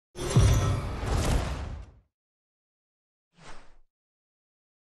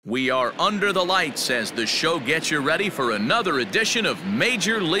We are under the lights as the show gets you ready for another edition of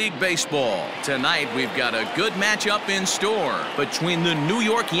Major League Baseball. Tonight, we've got a good matchup in store between the New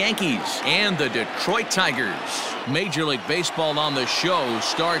York Yankees and the Detroit Tigers. Major League Baseball on the show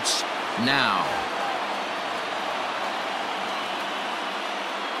starts now.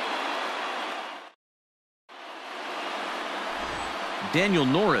 Daniel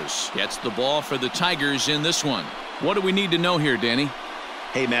Norris gets the ball for the Tigers in this one. What do we need to know here, Danny?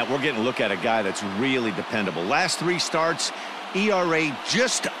 Hey, Matt, we're getting a look at a guy that's really dependable. Last 3 starts, ERA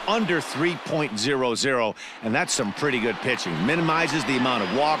just under 3.00, and that's some pretty good pitching. Minimizes the amount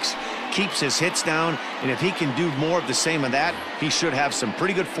of walks, keeps his hits down, and if he can do more of the same of that, he should have some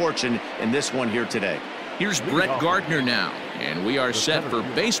pretty good fortune in this one here today. Here's Brett Gardner now, and we are set for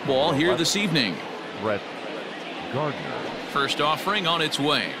baseball here this evening. Brett Gardner. First offering on its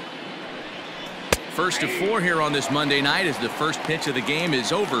way. First of 4 here on this Monday night as the first pitch of the game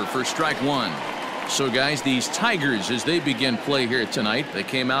is over for strike 1. So guys, these Tigers, as they begin play here tonight, they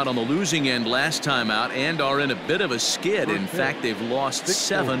came out on the losing end last time out and are in a bit of a skid. In fact, they've lost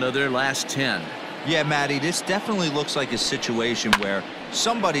 7 of their last 10. Yeah, Matty, this definitely looks like a situation where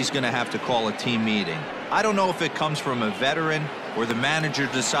somebody's going to have to call a team meeting. I don't know if it comes from a veteran or the manager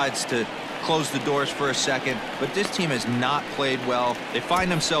decides to close the doors for a second, but this team has not played well. They find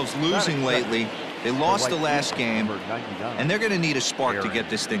themselves losing lately. They lost the last game, and they're going to need a spark to get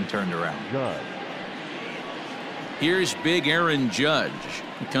this thing turned around. Here's big Aaron Judge.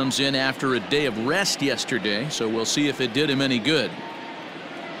 He comes in after a day of rest yesterday, so we'll see if it did him any good.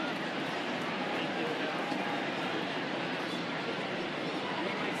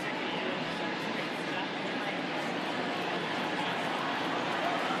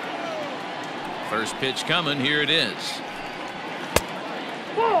 First pitch coming. Here it is.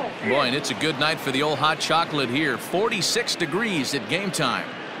 Boy, and it's a good night for the old hot chocolate here. 46 degrees at game time.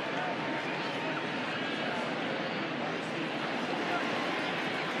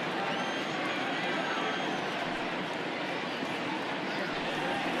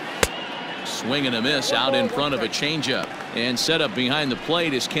 Swing and a miss out in front of a changeup. And set up behind the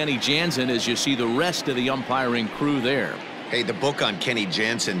plate is Kenny Jansen as you see the rest of the umpiring crew there. Hey, the book on Kenny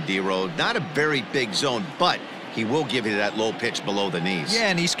Jansen, D-Row, not a very big zone, but he will give you that low pitch below the knees. Yeah,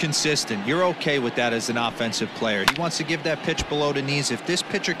 and he's consistent. You're okay with that as an offensive player. He wants to give that pitch below the knees. If this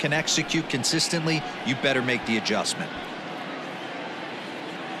pitcher can execute consistently, you better make the adjustment.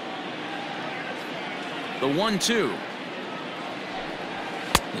 The 1-2.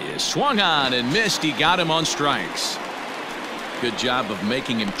 He is swung on and missed. He got him on strikes. Good job of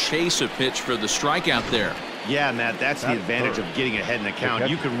making him chase a pitch for the strikeout there. Yeah, Matt, that's the advantage of getting ahead in the count.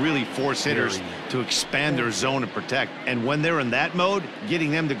 You can really force hitters to expand their zone and protect. And when they're in that mode,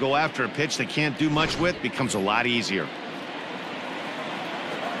 getting them to go after a pitch they can't do much with becomes a lot easier.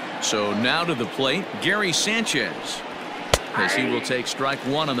 So now to the plate, Gary Sanchez, as he will take strike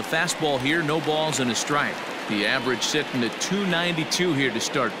 1 on the fastball here. No balls and a strike. The average sitting at 292 here to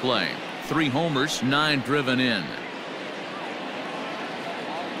start play. 3 homers, 9 driven in.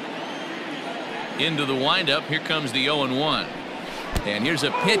 Into the windup. Here comes the 0-1. And here's a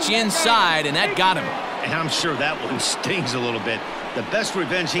pitch inside, and that got him. And I'm sure that one stings a little bit. The best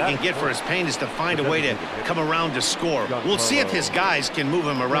revenge he can get for his pain is to find a way to come around to score. We'll see if his guys can move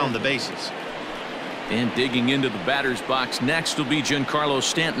him around the bases. And digging into the batter's box next will be Giancarlo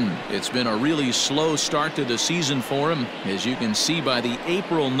Stanton. It's been a really slow start to the season for him, as you can see by the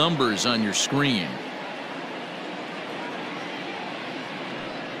April numbers on your screen.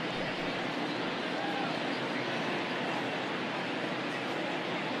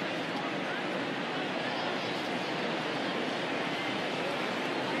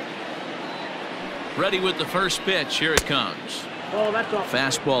 Ready with the first pitch. Here it comes.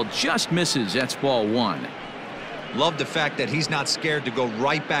 Fastball just misses. That's ball 1. Love the fact that he's not scared to go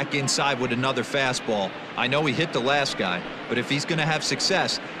right back inside with another fastball. I know he hit the last guy, but if he's going to have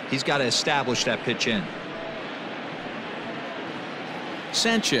success, he's got to establish that pitch in.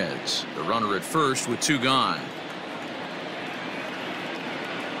 Sanchez, the runner at first with 2 gone.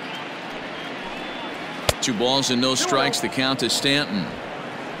 2 balls and no strikes. The count to Stanton.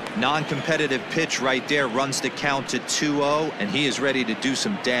 Non-competitive pitch right there, runs the count to 2-0, and he is ready to do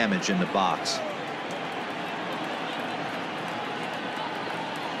some damage in the box.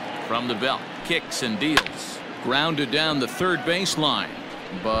 From the belt, kicks and deals. Grounded down the third baseline,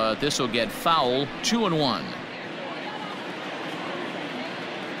 but this will get foul. 2-1.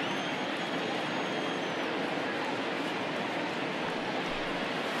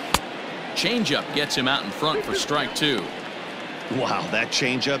 Changeup gets him out in front for strike 2. Wow, that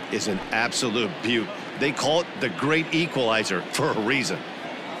changeup is an absolute beaut. They call it the great equalizer for a reason.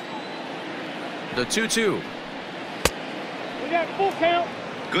 The 2-2. We got full count.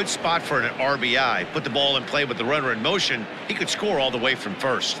 Good spot for an RBI. Put the ball in play with the runner in motion. He could score all the way from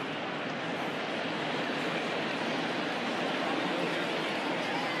first.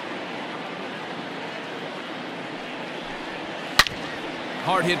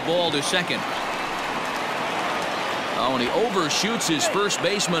 Hard hit ball to second. Oh, and he overshoots his first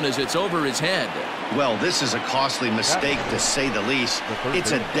baseman as it's over his head. Well, this is a costly mistake, to say the least.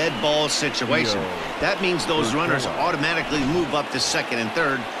 It's a dead ball situation. That means those runners automatically move up to second and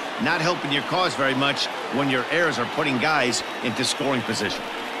third, not helping your cause very much when your errors are putting guys into scoring position.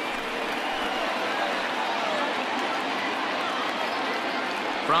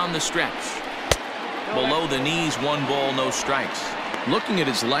 From the stretch. Below the knees, 1 ball, no strikes. Looking at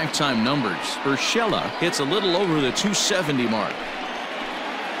his lifetime numbers, Urshela hits a little over the 270 mark.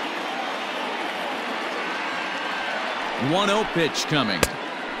 1-0 pitch coming. 2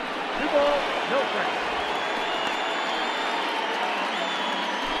 balls, no strikes.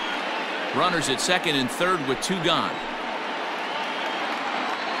 Runners at second and third with 2 gone.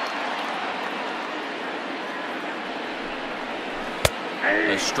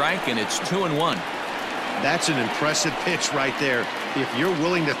 A strike, and it's 2-1. That's an impressive pitch right there. If you're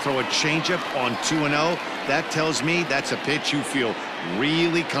willing to throw a changeup on 2-0, that tells me that's a pitch you feel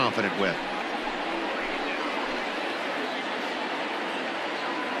really confident with.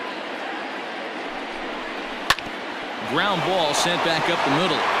 Ground ball sent back up the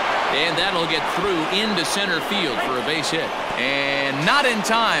middle. And that'll get through into center field for a base hit. And not in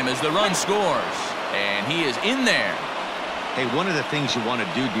time as the run scores. And he is in there. Hey, one of the things you want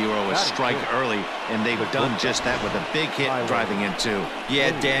to do, Dero, is strike early, and they've done just that with a big hit driving in 2.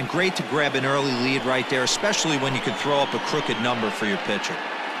 Yeah, Dan, great to grab an early lead right there, especially when you can throw up a crooked number for your pitcher.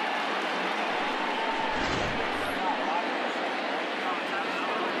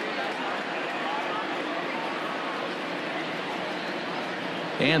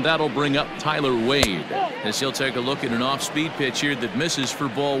 And that'll bring up Tyler Wade as he'll take a look at an off-speed pitch here that misses for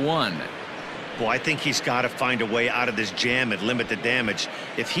ball 1. Well, I think he's got to find a way out of this jam and limit the damage.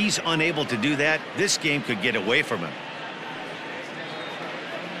 If he's unable to do that, this game could get away from him.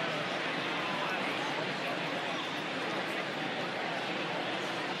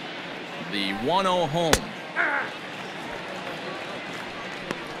 The 1-0 home.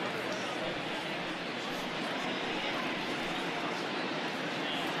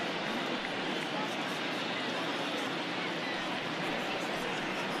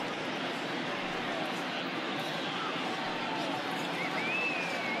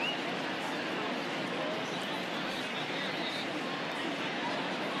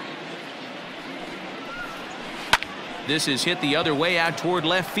 This is hit the other way out toward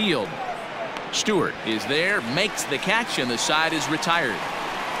left field. Stewart is there, makes the catch, and the side is retired.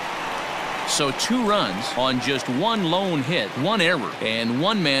 So 2 runs on just 1 lone hit, 1 error, and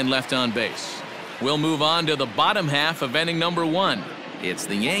 1 man left on base. We'll move on to the bottom half of inning number 1. It's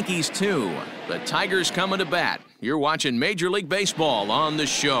the Yankees 2. The Tigers coming to bat. You're watching Major League Baseball on the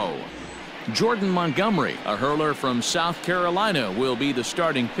show. Jordan Montgomery, a hurler from South Carolina, will be the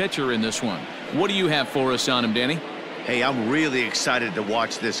starting pitcher in this one. What do you have for us on him, Danny? Hey, I'm really excited to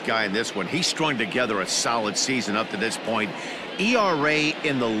watch this guy in this one. He's strung together a solid season up to this point. ERA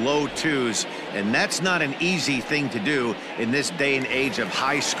in the low 2s, and that's not an easy thing to do in this day and age of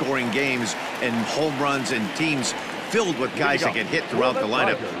high-scoring games and home runs and teams filled with guys that get hit throughout the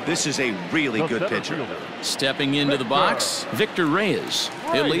lineup. This is a really good pitcher. Stepping into the box, Victor Reyes.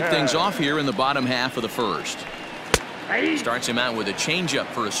 He'll lead things off here in the bottom half of the first. Starts him out with a changeup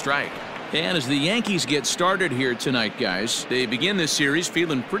for a strike. And as the Yankees get started here tonight, guys, they begin this series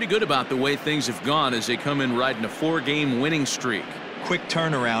feeling pretty good about the way things have gone as they come in riding a 4-game winning streak. Quick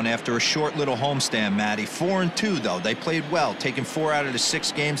turnaround after a short little homestand, Matty. 4-2, though. They played well, taking 4 out of the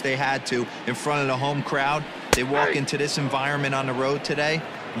 6 games they had to in front of the home crowd. They walk into this environment on the road today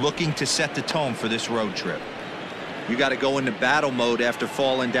looking to set the tone for this road trip. You got to go into battle mode after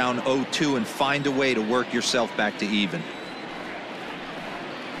falling down 0-2 and find a way to work yourself back to even.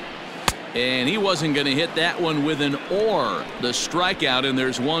 And he wasn't going to hit that one with an or. The strikeout, and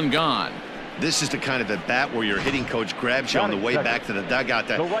there's 1 gone. This is the kind of at bat where your hitting coach grabs you on the way back to the dugout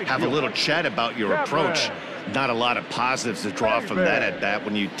to have a little chat about your approach. Not a lot of positives to draw from that at bat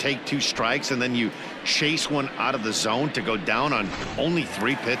when you take 2 strikes and then you chase one out of the zone to go down on only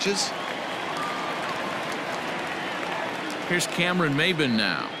 3 pitches. Here's Cameron Maybin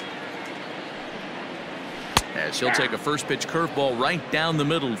now, as he'll take a first pitch curveball right down the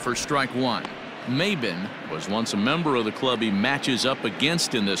middle for strike 1. Maybin was once a member of the club he matches up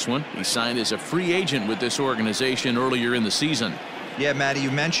against in this one. He signed as a free agent with this organization earlier in the season. Yeah, Matty,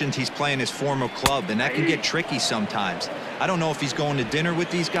 you mentioned he's playing his former club, and that can get tricky sometimes. I don't know if he's going to dinner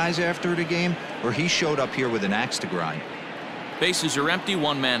with these guys after the game, or he showed up here with an axe to grind. Bases are empty,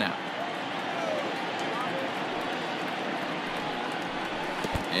 one man out.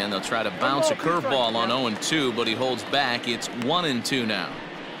 And they'll try to bounce a curveball on 0-2, but he holds back. It's 1-2 now.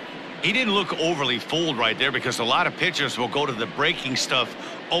 He didn't look overly fooled right there because a lot of pitchers will go to the breaking stuff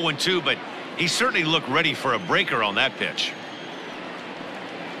 0-2, but he certainly looked ready for a breaker on that pitch.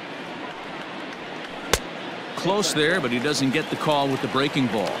 Close there, but he doesn't get the call with the breaking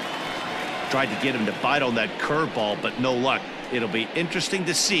ball. Tried to get him to bite on that curveball, but no luck. It'll be interesting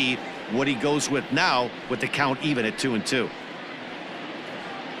to see what he goes with now with the count even at 2-2.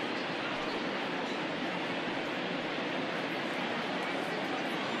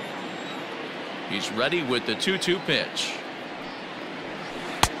 He's ready with the 2-2 pitch.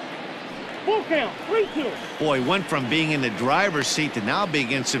 Full count, 3-2. Boy, went from being in the driver's seat to now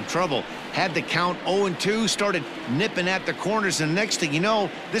being in some trouble. Had the count 0-2, started nipping at the corners, and next thing you know,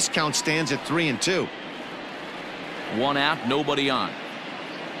 this count stands at 3-2. One out, nobody on.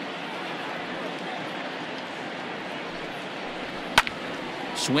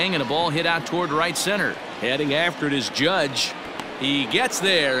 Swing and a ball hit out toward right center. Heading after it is Judge. He gets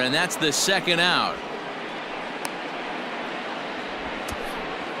there, and that's the second out.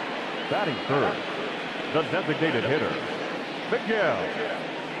 Batting third, the designated hitter, Miguel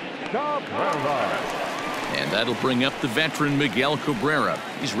Cabrera. And that'll bring up the veteran Miguel Cabrera.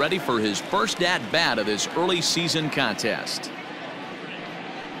 He's ready for his first at-bat of this early season contest.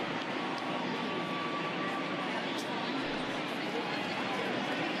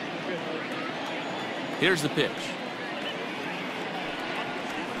 Here's the pitch.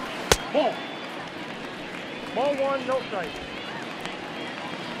 Ball. Ball one, no strike.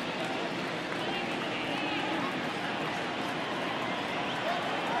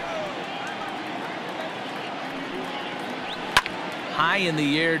 High in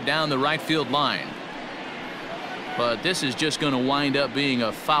the air down the right field line. But this is just going to wind up being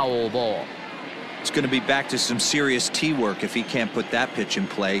a foul ball. It's going to be back to some serious tee work if he can't put that pitch in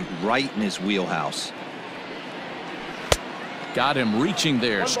play right in his wheelhouse. Got him reaching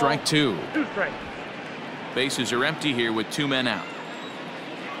there. Strike two. 2 strikes. Bases are empty here with 2 men out.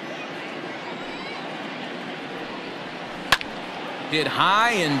 Hit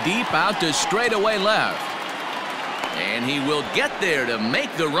high and deep out to straightaway left. And he will get there to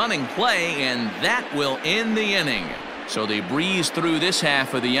make the running play, and that will end the inning. So they breeze through this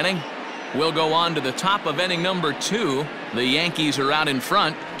half of the inning. We'll go on to the top of inning number 2. The Yankees are out in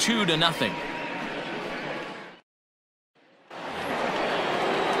front 2-0.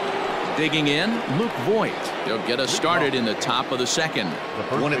 Digging in, Luke Voigt. He'll get us started in the top of the second.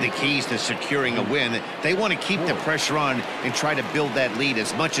 One of the keys to securing a win, they want to keep the pressure on and try to build that lead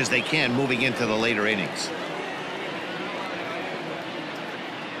as much as they can moving into the later innings.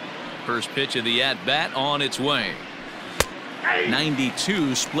 First pitch of the at-bat on its way.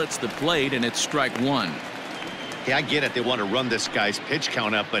 92 splits the plate, and it's strike one. Yeah, I get it. They want to run this guy's pitch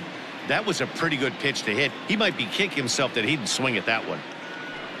count up, but that was a pretty good pitch to hit. He might be kicking himself that he didn't swing at that one.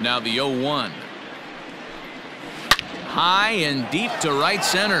 Now the 0-1. High and deep to right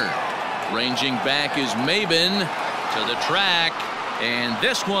center. Ranging back is Maben to the track, and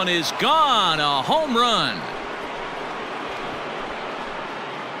this one is gone. A home run.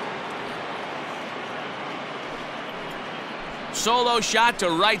 Solo shot to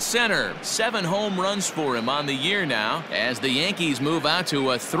right center. 7 home runs for him on the year now as the Yankees move out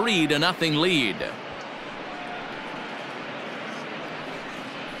to a 3-0 lead.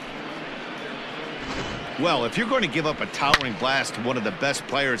 Well, if you're going to give up a towering blast to one of the best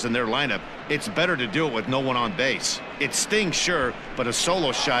players in their lineup, it's better to do it with no one on base. It stings, sure, but a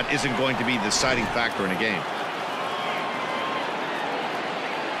solo shot isn't going to be the deciding factor in a game.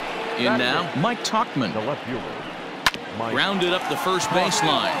 In now, Mike Tauchman. The left fielder, Mike. Grounded up the first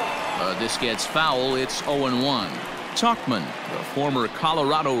baseline. This gets foul. It's 0-1. Tauchman, the former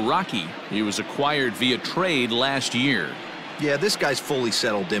Colorado Rocky. He was acquired via trade last year. Yeah, this guy's fully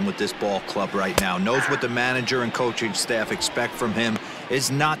settled in with this ball club right now. Knows what the manager and coaching staff expect from him. Is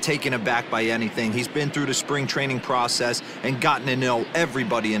not taken aback by anything. He's been through the spring training process and gotten to know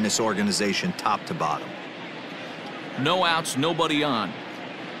everybody in this organization top to bottom. No outs, nobody on.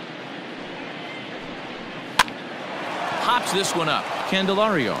 Pops this one up.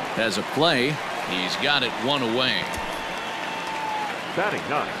 Candelario has a play. He's got it one away. Batting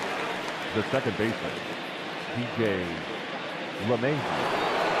ninth, the second baseman, DJ LeMahieu.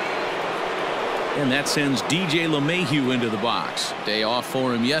 And that sends DJ LeMahieu into the box. Day off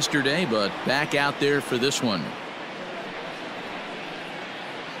for him yesterday, but back out there for this one.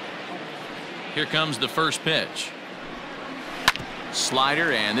 Here comes the first pitch.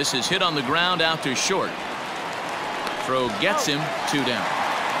 Slider, and this is hit on the ground out to short. Throw gets him, 2 down.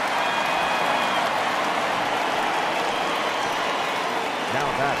 Now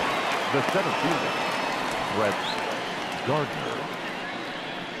batting, the center fielder, Brett Gardner.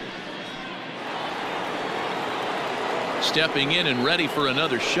 Stepping in and ready for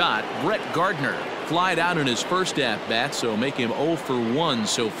another shot, Brett Gardner. Flied out in his first at-bat, so make him 0 for 1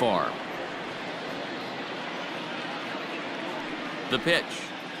 so far. The pitch.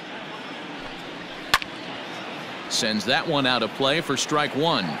 Sends that one out of play for strike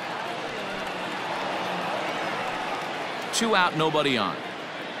 1. 2 out, nobody on.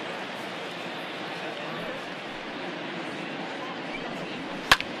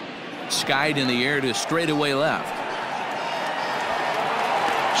 Skied in the air to straightaway left.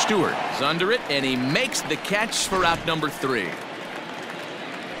 Stewart is under it, and he makes the catch for out number 3.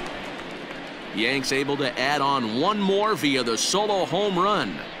 Yanks able to add on one more via the solo home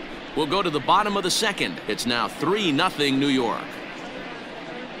run. We'll go to the bottom of the second. It's now 3-0 New York.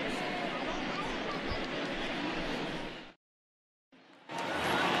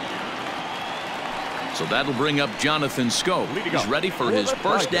 So that'll bring up Jonathan Schoop. He's ready for his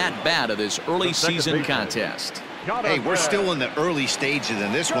first at-bat of this early season contest. Hey, we're still in the early stages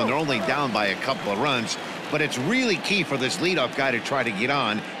in this one. They're only down by a couple of runs, but it's really key for this leadoff guy to try to get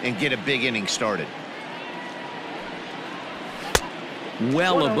on and get a big inning started.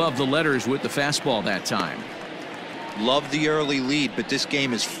 Well above the letters with the fastball that time. Love the early lead, but this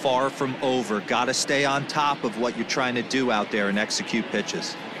game is far from over. Got to stay on top of what you're trying to do out there and execute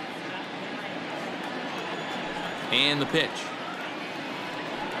pitches. And the pitch.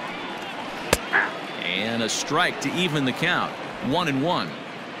 And a strike to even the count. 1-1.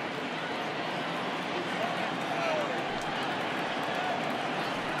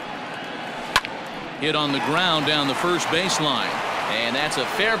 Hit on the ground down the first baseline. And that's a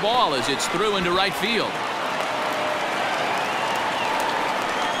fair ball as it's through into right field.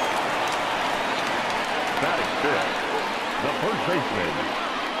 Batting fifth, the first baseman,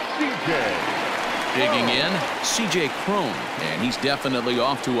 C.J. Digging in, C.J. Cron, and he's definitely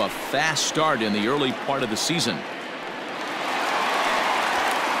off to a fast start in the early part of the season.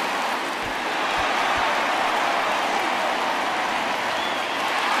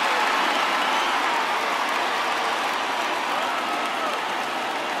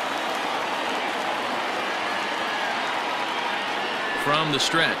 From the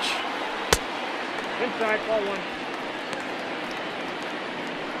stretch. Inside, ball 1.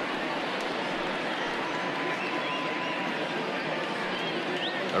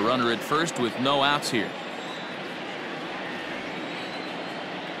 A runner at first with no outs here.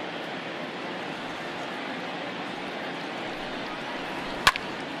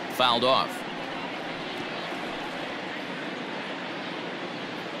 Fouled off.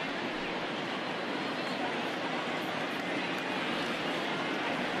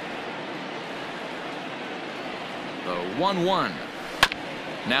 The 1-1.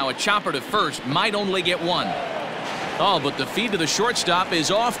 Now a chopper to first, might only get 1. Oh, but the feed to the shortstop is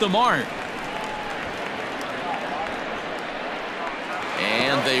off the mark.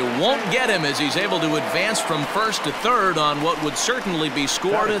 And they won't get him as he's able to advance from first to third on what would certainly be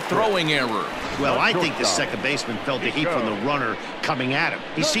scored a throwing error. Well, I think the second baseman felt the heat from the runner coming at him.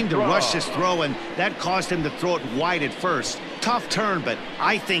 He seemed to rush his throw, and that caused him to throw it wide at first. Tough turn, but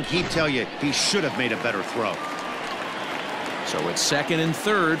I think he'd tell you he should have made a better throw. So it's second and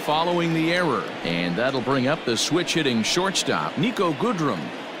third following the error. And that'll bring up the switch-hitting shortstop, Nico Goodrum.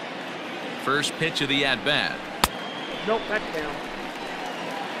 First pitch of the at-bat. Nope, that's down.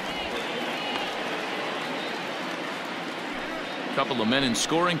 Couple of men in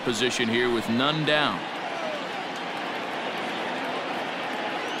scoring position here with none down.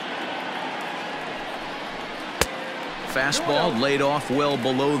 Fastball laid off well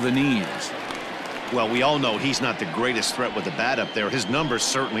below the knees. Well, we all know he's not the greatest threat with the bat up there. His numbers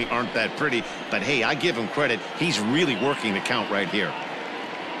certainly aren't that pretty, but hey, I give him credit. He's really working the count right here.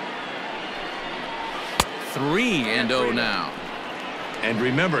 3-0 now. And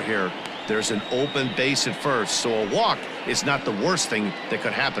remember here, there's an open base at first, so a walk is not the worst thing that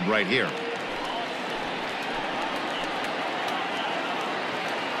could happen right here.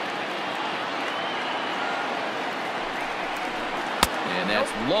 And that's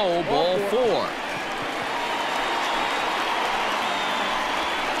low, ball 4.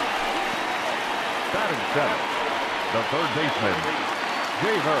 Batting seventh, the third baseman,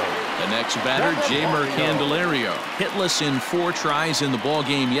 Jamer. The next batter, Jamer Candelario, hitless in 4 tries in the ball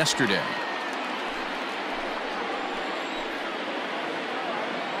game yesterday.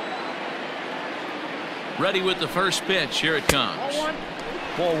 Ready with the first pitch. Here it comes.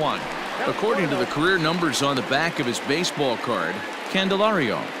 Ball one. According to the career numbers on the back of his baseball card,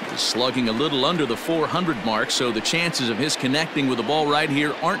 Candelario is slugging a little under the 400 mark, so the chances of his connecting with the ball right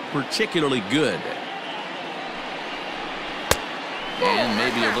here aren't particularly good. And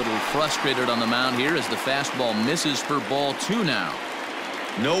maybe a little frustrated on the mound here as the fastball misses for ball 2 now.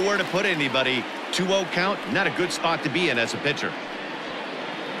 Nowhere to put anybody. 2-0 count, not a good spot to be in as a pitcher.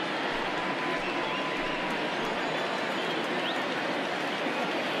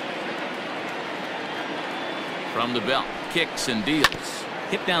 From the belt, kicks and deals.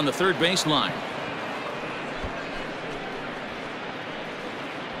 Hit down the third baseline.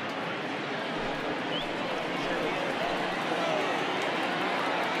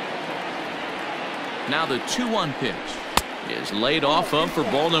 Now the 2-1 pitch is laid off of for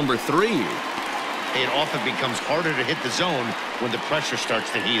ball number 3. It often becomes harder to hit the zone when the pressure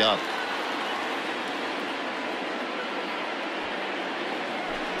starts to heat up.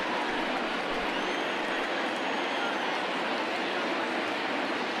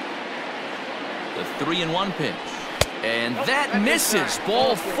 The 3-1 pitch. And that misses.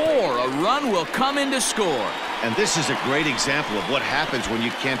 Ball 4. A run will come in to score. And this is a great example of what happens when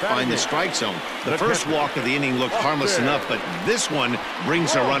you can't find the strike zone. The first walk of the inning looked harmless enough, but this one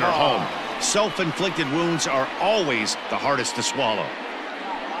brings a runner home. Self-inflicted wounds are always the hardest to swallow.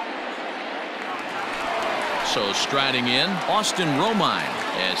 So striding in, Austin Romine,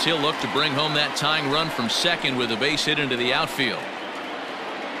 as he'll look to bring home that tying run from second with a base hit into the outfield.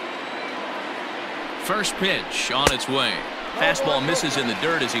 First pitch on its way. Fastball misses in the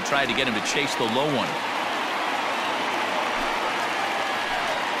dirt as he tried to get him to chase the low one.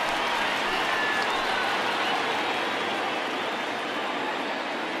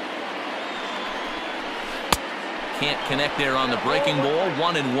 Can't connect there on the breaking ball.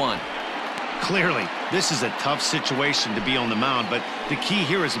 1-1. Clearly, this is a tough situation to be on the mound, but the key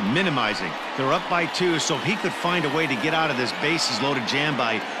here is minimizing. They're up by 2, so if he could find a way to get out of this bases-loaded jam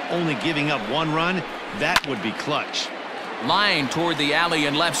by only giving up 1 run, that would be clutch. Line toward the alley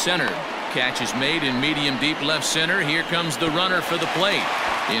in left center. Catch is made in medium-deep left center. Here comes the runner for the plate.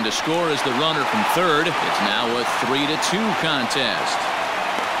 In to score is the runner from third. It's now a 3-2 contest.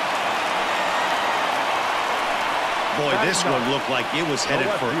 Boy, this one looked like it was headed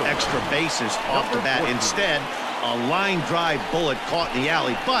for extra bases off the bat. Instead, a line drive bullet caught in the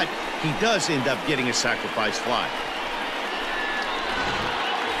alley, but he does end up getting a sacrifice fly.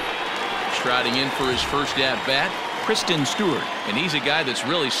 Striding in for his first at-bat, Kristen Stewart, and he's a guy that's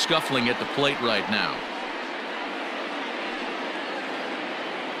really scuffling at the plate right now.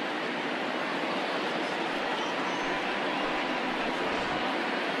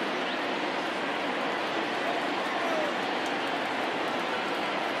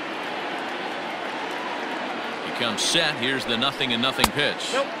 Comes set. Here's the 0-0 pitch.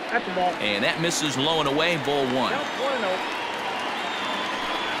 Nope, that's the ball. And that misses low and away. Ball 1. Nope, 1-0.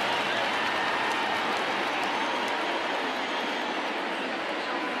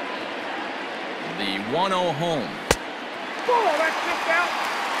 The 1-0 home. Oh, that's just out.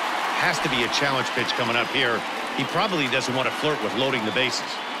 Has to be a challenge pitch coming up here. He probably doesn't want to flirt with loading the bases.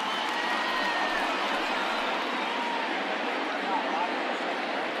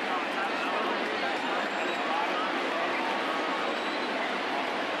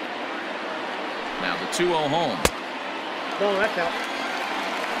 Now the 2-0 home. Oh, that's out.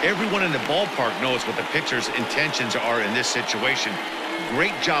 Everyone in the ballpark knows what the pitcher's intentions are in this situation.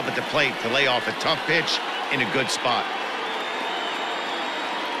 Great job at the plate to lay off a tough pitch in a good spot.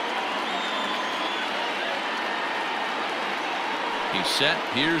 He's set.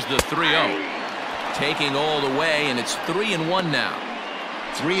 Here's the 3-0. Taking all the way, and it's 3-1 now.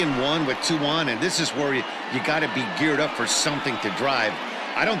 3-1 with 2 on, and this is where you got to be geared up for something to drive.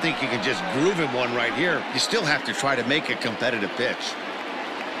 I don't think you can just groove in one right here. You still have to try to make a competitive pitch.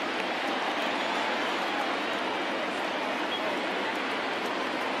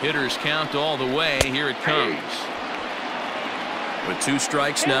 Hitters count all the way. Here it comes. With 2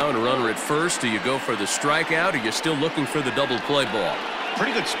 strikes now and a runner at first, do you go for the strikeout or you're still looking for the double play ball?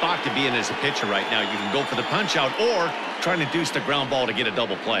 Pretty good spot to be in as a pitcher right now. You can go for the punch out or trying to deuce the ground ball to get a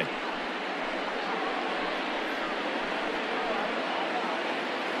double play.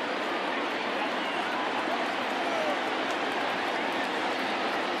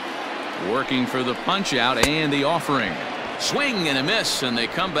 Working for the punch out and the offering. Swing and a miss, and they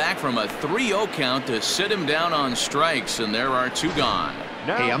come back from a 3-0 count to sit him down on strikes, and there are 2 gone.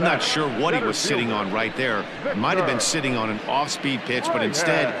 Hey, I'm not sure what he was sitting on right there. Might have been sitting on an off-speed pitch, but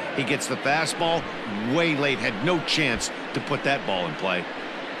instead he gets the fastball way late. Had no chance to put that ball in play.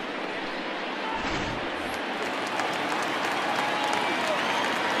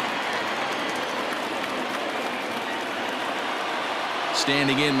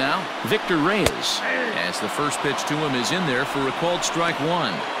 Standing in now, Victor Reyes. As the first pitch to him is in there for a called strike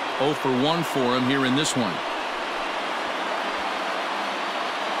one. 0 for 1 for him here in this one.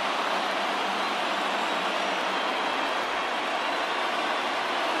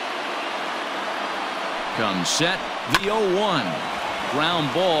 Comes set, the 0-1.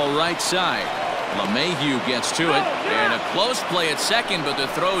 Ground ball right side. LeMahieu gets to it, and a close play at second, but the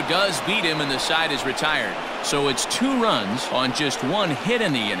throw does beat him, and the side is retired. So it's 2 runs on just 1 hit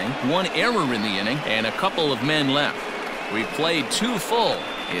in the inning, 1 error in the inning, and a couple of men left. We played 2 full.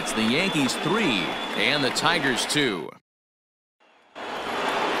 It's the Yankees 3 and the Tigers 2.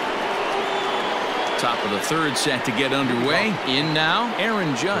 Top of the third set to get underway. In now,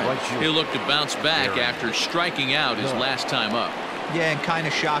 Aaron Judge. He'll look to bounce back after striking out his last time up. Yeah, and kind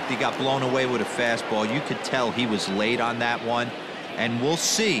of shocked he got blown away with a fastball. You could tell he was late on that one, and we'll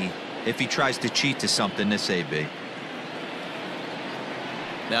see if he tries to cheat to something this AB.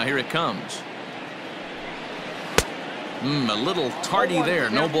 Now here it comes. A little tardy there.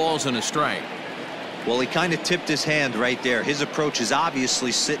 No balls and a strike. Well, he kind of tipped his hand right there. His approach is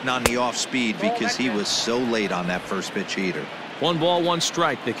obviously sitting on the off speed because he was so late on that first pitch heater. 1 ball, 1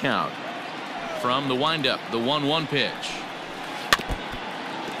 strike, the count. From the windup, the 1-1 pitch.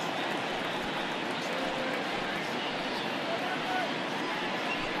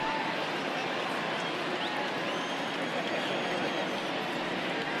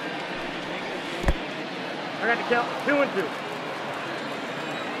 I got to count 2-2.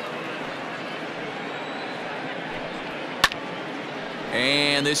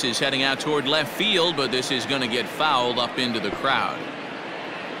 And this is heading out toward left field, but this is going to get fouled up into the crowd.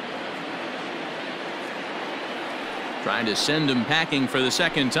 Trying to send him packing for the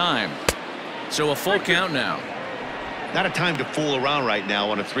second time. So a full count now. Not a time to fool around right now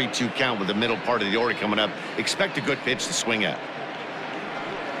on a 3-2 count with the middle part of the order coming up. Expect a good pitch to swing at.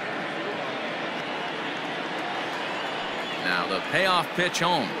 Now the payoff pitch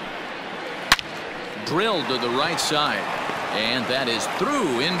home. Drilled to the right side. And that is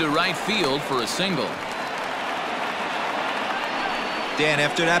through into right field for a single. Dan,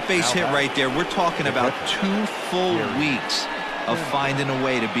 after that base hit right there, we're talking about 2 full weeks of finding a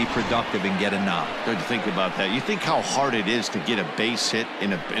way to be productive and get a knock. Good to think about that. You think how hard it is to get a base hit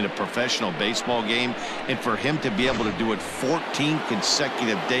in a professional baseball game, and for him to be able to do it 14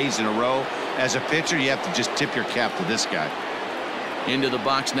 consecutive days in a row. As a pitcher, you have to just tip your cap to this guy. Into the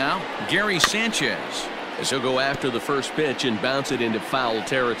box now, Gary Sanchez. As he'll go after the first pitch and bounce it into foul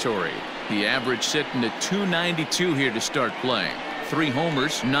territory. The average sitting at 292 here to start playing. 3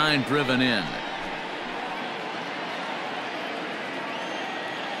 homers, 9 driven in.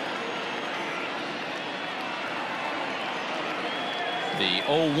 The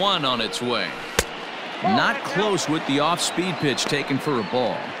 0-1 on its way. Not close with the off-speed pitch taken for a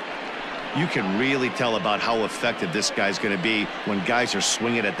ball. You can really tell about how effective this guy's going to be when guys are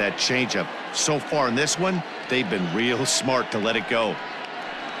swinging at that changeup. So far in this one, they've been real smart to let it go.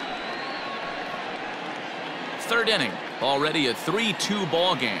 Third inning, already a 3-2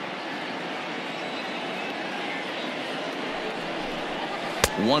 ball game.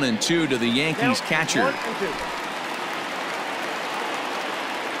 1-2 to the Yankees catcher. 1-2.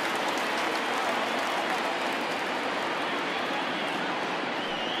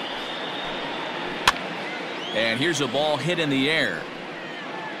 And here's a ball hit in the air.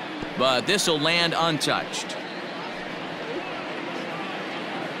 But this will land untouched.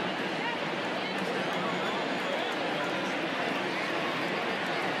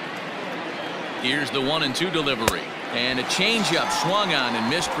 Here's the 1-2 delivery. And a changeup swung on and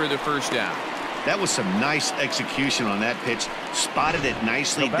missed for the first down. That was some nice execution on that pitch. Spotted it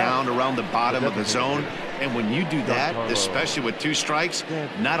nicely down around the bottom of the zone. And when you do that, especially with 2 strikes,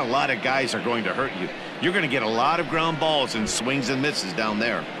 not a lot of guys are going to hurt you. You're going to get a lot of ground balls and swings and misses down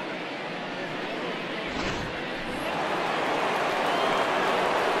there.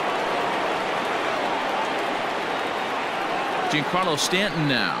 Giancarlo Stanton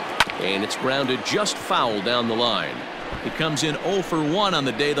now. And it's grounded just foul down the line. It comes in 0 for 1 on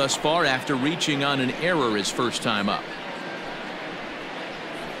the day thus far after reaching on an error his first time up.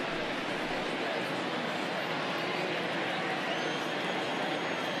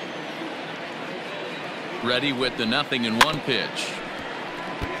 Ready with the 0-1 pitch.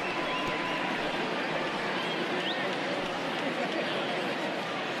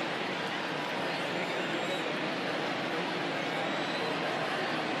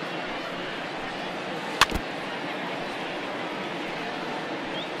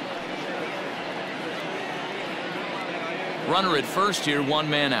 Runner at first here, 1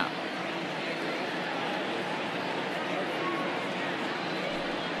 man out.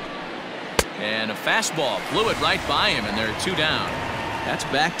 And a fastball blew it right by him, and they're 2 down. That's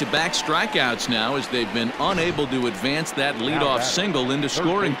back-to-back strikeouts now as they've been unable to advance that leadoff single into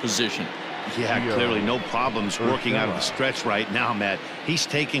scoring position. Yeah, clearly no problems working out of the stretch right now, Matt. He's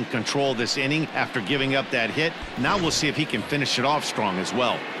taking control this inning after giving up that hit. Now we'll see if he can finish it off strong as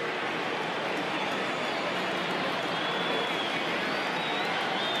well.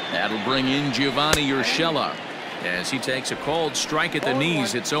 That'll bring in Giovanni Urshela as he takes a called strike at the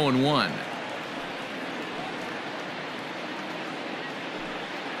knees. It's 0-1.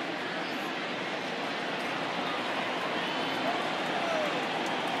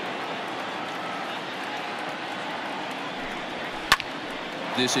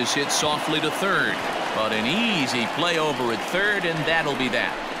 This is hit softly to third, but an easy play over at third, and that'll be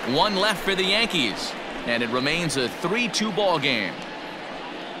that. 1 left for the Yankees, and it remains a 3-2 ball game.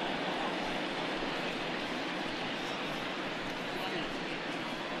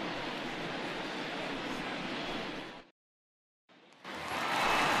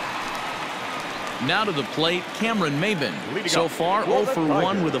 Now to the plate, Cameron Maybin. So far, 0 for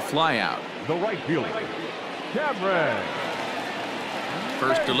 1 with a flyout. The right fielder, Cameron.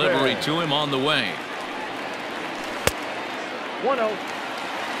 First delivery to him on the way. 1-0.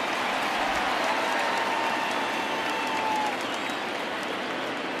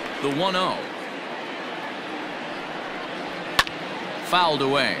 The 1-0. Fouled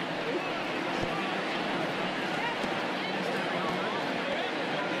away.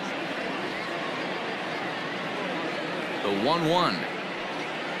 The 1-1.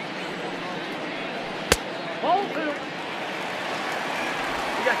 Ball 2.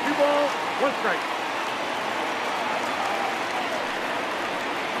 You got 2 balls, 1 strike.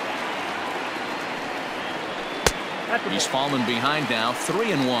 He's fallen behind now,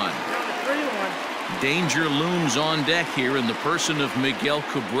 3-1. 3-1. Danger looms on deck here in the person of Miguel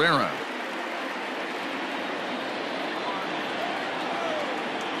Cabrera.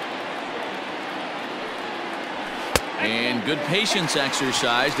 And good patience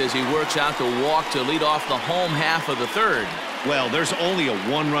exercised as he works out the walk to lead off the home half of the third. Well, there's only a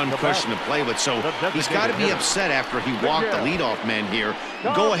 1-run cushion to play with, so he's got to be upset after he walked the leadoff man here.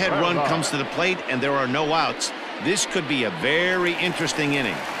 Go-ahead run comes to the plate, and there are no outs. This could be a very interesting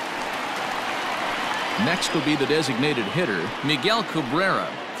inning. Next will be the designated hitter, Miguel Cabrera.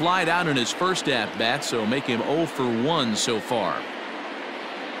 Flied out in his first at-bat, so make him 0 for 1 so far.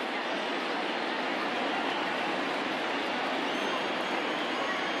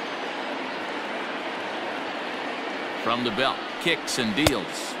 From the belt, kicks and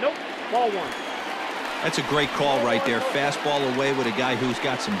deals. Nope, ball 1. That's a great call right there. Fastball away with a guy who's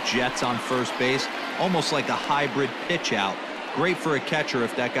got some jets on first base. Almost like a hybrid pitch out. Great for a catcher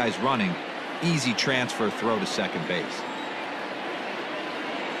if that guy's running. Easy transfer throw to second base.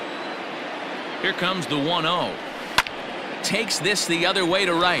 Here comes the 1-0. Takes this the other way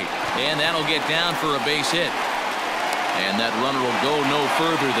to right, and that'll get down for a base hit. And that runner will go no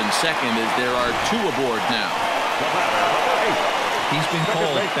further than second as there are 2 aboard now. He's been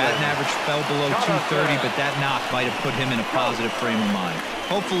called. Batting average fell below 230, but that knock might have put him in a positive frame of mind.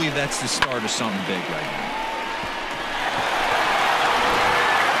 Hopefully that's the start of something big right now.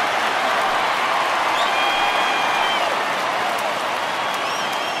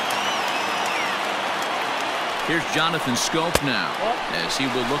 Here's Jonathan Scope now as he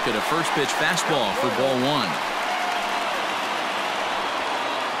will look at a first pitch fastball for ball 1.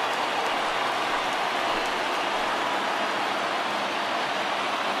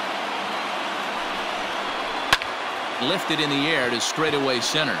 Lifted in the air to straightaway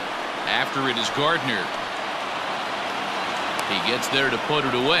center. After it is Gardner. He gets there to put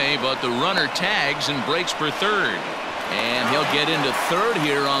it away, but the runner tags and breaks for third. And he'll get into third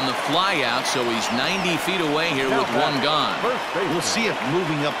here on the flyout, so he's 90 feet away here with 1 gone. We'll see if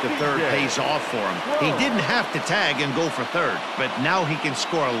moving up to third pays off for him. He didn't have to tag and go for third, but now he can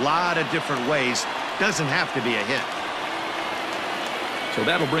score a lot of different ways. Doesn't have to be a hit. So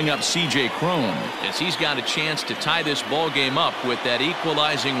that'll bring up C.J. Cron as he's got a chance to tie this ball game up with that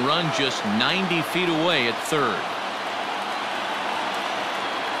equalizing run just 90 feet away at third.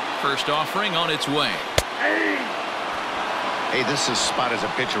 First offering on its way. Hey, this is a spot as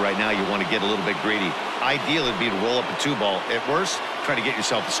a pitcher right now. You want to get a little bit greedy. Ideal would be to roll up a 2-ball. At worst, try to get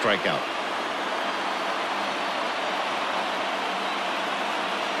yourself a strikeout.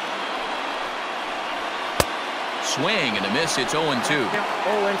 Swing and a miss. It's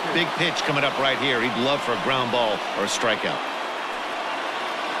 0-2. Big pitch coming up right here. He'd love for a ground ball or a strikeout.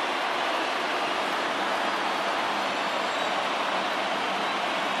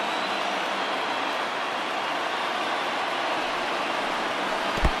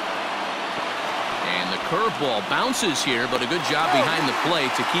 curveball bounces here, but a good job behind the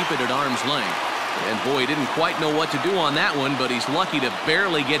plate to keep it at arm's length. And boy, he didn't quite know what to do on that one, but he's lucky to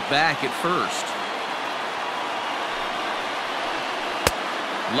barely get back at first.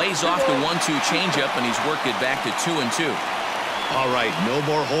 Lays off the 1-2 changeup, and he's worked it back to 2-2. All right, no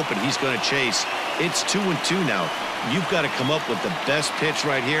more hope, and he's going to chase. It's 2-2 now. You've got to come up with the best pitch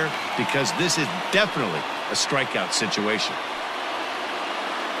right here, because this is definitely a strikeout situation.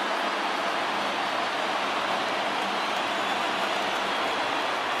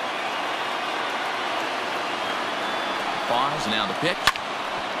 Pause, now the pitch.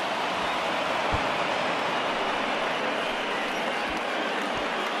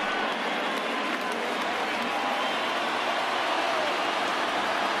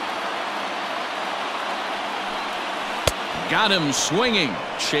 Got him swinging.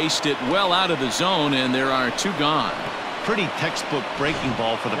 Chased it well out of the zone, and there are 2 gone. Pretty textbook breaking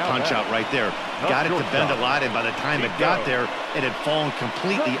ball for the punch out right there. Got it to bend a lot, and by the time it got there, it had fallen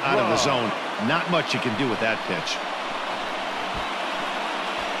completely out of the zone. Not much you can do with that pitch.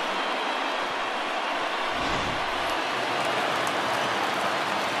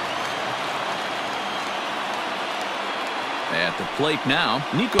 At the plate now,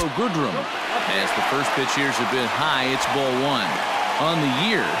 Nico Goodrum. As the first pitch here is a bit high, it's ball 1. On the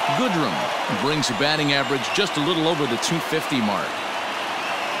year, Goodrum brings a batting average just a little over the 250 mark.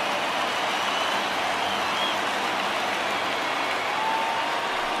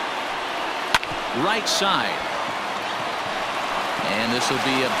 Right side. And this will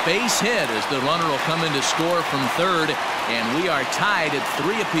be a base hit as the runner will come in to score from third, and we are tied at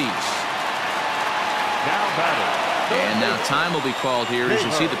 3 apiece. Now batting. And now time will be called here as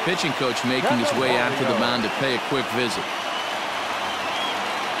you see the pitching coach making his way out to the mound to pay a quick visit.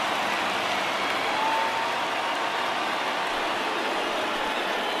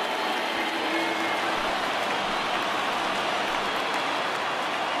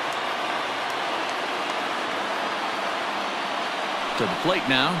 To the plate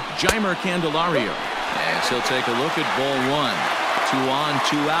now, Jeimer Candelario. As he'll take a look at ball 1. 2 on,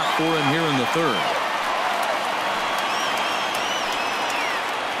 2 out for him here in the third.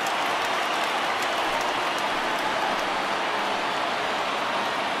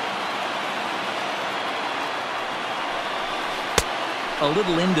 A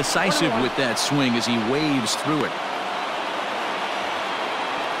little indecisive with that swing as he waves through it.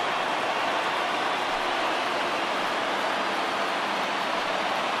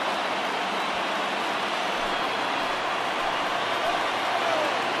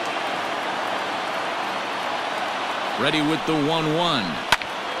 Ready with the 1-1.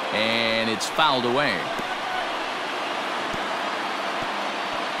 And it's fouled away.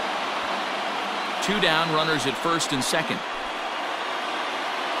 2 down, runners at first and second.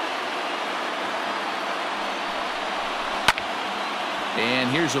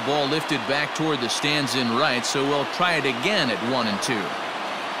 And here's a ball lifted back toward the stands in right, so we'll try it again at 1-2.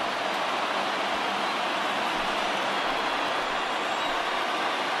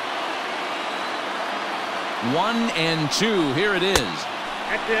 1-2. Here it is.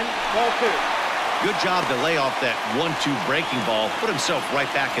 That's in. Ball 2. Good job to lay off that 1-2 breaking ball. Put himself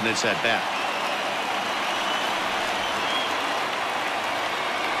right back in this at bat.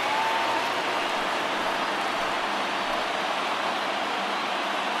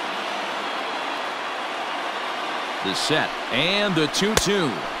 The set and the 2-2.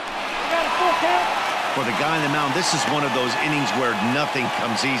 For the guy on the mound, this is one of those innings where nothing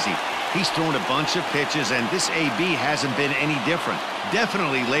comes easy. He's thrown a bunch of pitches, and this AB hasn't been any different.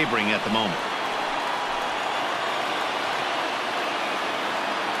 Definitely laboring at the moment.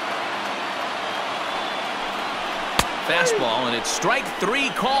 Fastball, and it's strike 3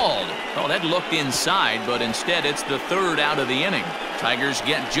 called. Oh, that looked inside, but instead it's the 3rd out of the inning. Tigers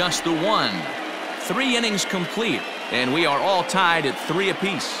get just the 1. 3 innings complete, and we are all tied at 3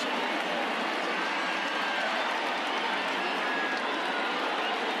 apiece.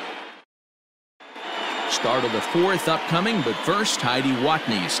 Start of the 4th upcoming, but first, Heidi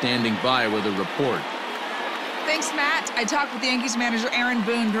Watney standing by with a report. Thanks, Matt. I talked with Yankees manager Aaron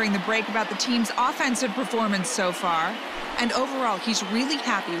Boone during the break about the team's offensive performance so far. And overall, he's really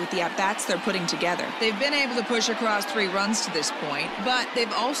happy with the at-bats they're putting together. They've been able to push across 3 runs to this point, but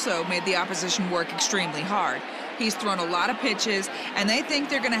they've also made the opposition work extremely hard. He's thrown a lot of pitches, and they think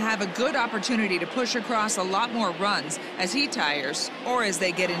they're going to have a good opportunity to push across a lot more runs as he tires or as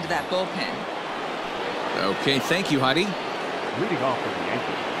they get into that bullpen. Okay, thank you, Heidi. Leading off for the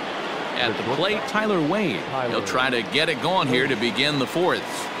Yankees. At the plate, Tyler Wade. He'll try to get it going here to begin the 4th.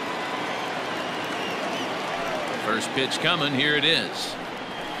 First pitch coming, here it is.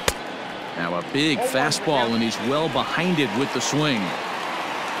 Now a big fastball, and he's well behind it with the swing.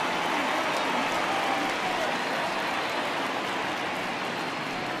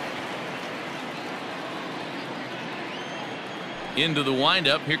 Into the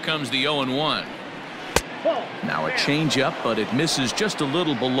windup. Here comes the 0-1. Now a changeup, but it misses just a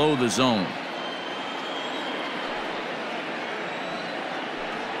little below the zone.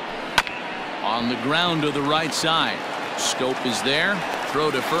 On the ground to the right side. Scope is there.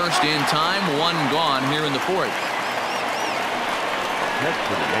 Throw to first in time. One gone here in the fourth. Next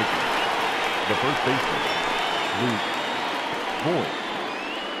for the Yankees, the first baseman, Luke Voigt.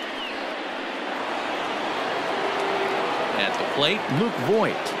 At the plate, Luke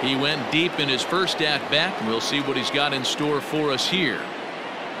Voigt. He went deep in his first at-bat. We'll see what he's got in store for us here.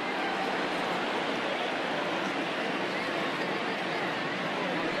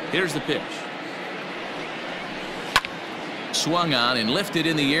 Here's the pitch. Swung on and lifted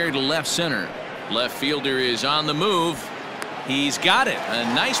in the air to left center. Left fielder is on the move. He's got it. A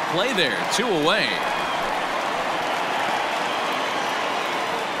nice play there. 2 away.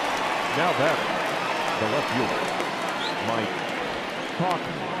 Now batting, the left fielder, Mike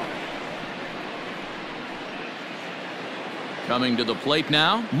Tauchman. Coming to the plate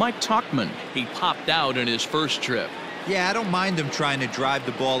now, Mike Tauchman. He popped out in his first trip. Yeah, I don't mind him trying to drive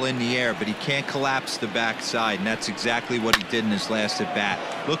the ball in the air, but he can't collapse the backside, and that's exactly what he did in his last at bat.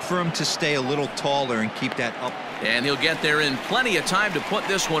 Look for him to stay a little taller and keep that up. And he'll get there in plenty of time to put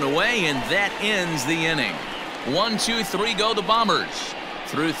this one away, and that ends the inning. 1, 2, 3 go the Bombers.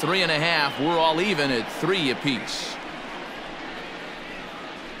 Through 3.5, we're all even at 3 apiece.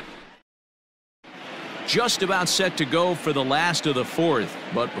 Just about set to go for the last of the fourth,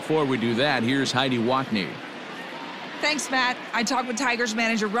 but before we do that, here's Heidi Watney. Thanks, Matt. I talked with Tigers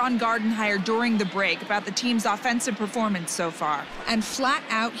manager Ron Gardenhire during the break about the team's offensive performance so far. And flat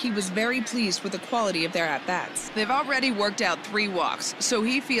out, he was very pleased with the quality of their at-bats. They've already worked out 3 walks, so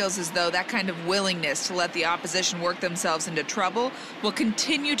he feels as though that kind of willingness to let the opposition work themselves into trouble will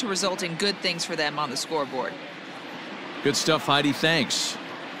continue to result in good things for them on the scoreboard. Good stuff, Heidi. Thanks.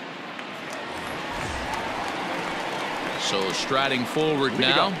 So striding forward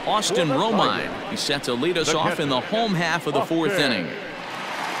now, Austin Romine. He's set to lead us off in the home half of the fourth inning.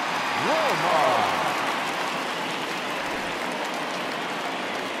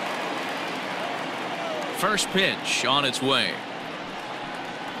 First pitch on its way.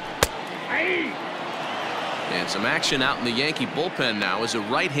 And some action out in the Yankee bullpen now as a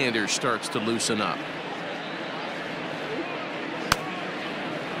right-hander starts to loosen up.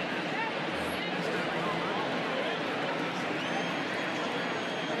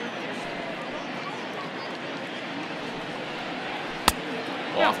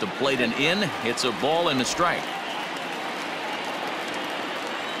 Off the plate and in. It's a ball and a strike.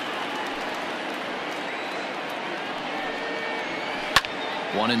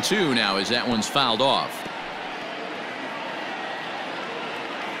 One and two now as that one's fouled off.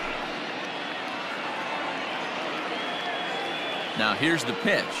 Now here's the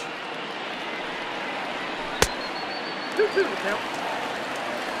pitch. 2-2 count.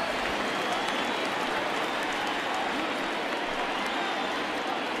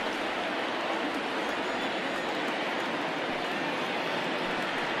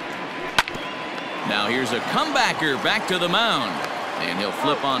 Now here's a comebacker back to the mound. And he'll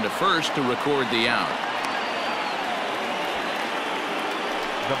flip on to first to record the out.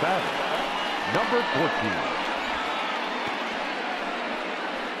 The batter, number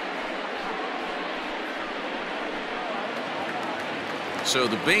 14. So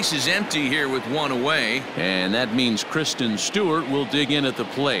the base is empty here with one away. And that means Kristen Stewart will dig in at the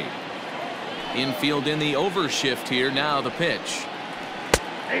plate. Infield in the overshift here. Now the pitch.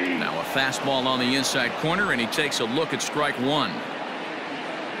 Now a fastball on the inside corner, and he takes a look at strike one.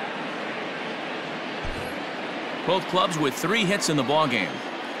 Both clubs with 3 hits in the ballgame.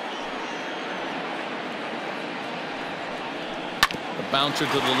 The bouncer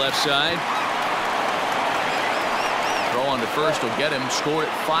to the left side. Throw on to first will get him. Score at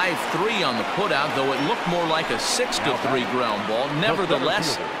 5-3 on the putout, though it looked more like a 6-3 ground ball.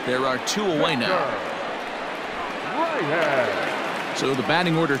 Nevertheless, there are 2 away now. Right hand. So the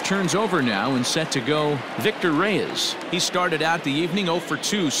batting order turns over now and set to go Victor Reyes. He started out the evening 0 for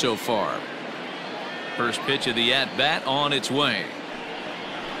 2 so far. First pitch of the at-bat on its way.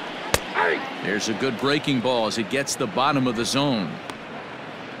 There's a good breaking ball as it gets the bottom of the zone.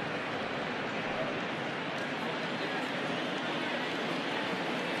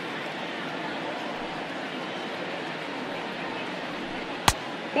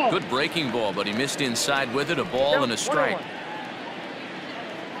 Good breaking ball, but he missed inside with it. A ball and a strike.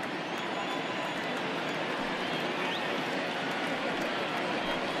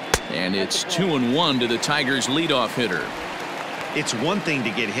 And it's 2-1 to the Tigers' leadoff hitter. It's one thing to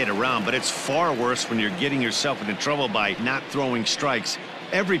get hit around, but it's far worse when you're getting yourself into trouble by not throwing strikes.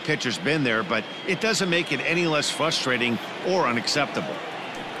 Every pitcher's been there, but it doesn't make it any less frustrating or unacceptable.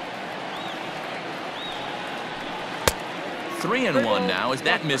 3-1 now as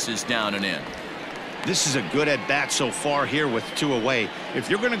that misses down and in. This is a good at-bat so far here with 2 away. If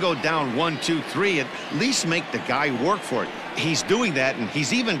you're going to go down 1, 2, 3, at least make the guy work for it. He's doing that, and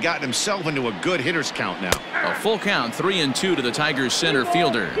he's even gotten himself into a good hitter's count now. A full count, 3-2 to the Tigers center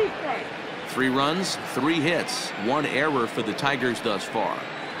fielder. 3 runs, 3 hits, 1 error for the Tigers thus far.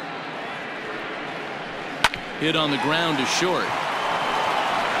 Hit on the ground to short.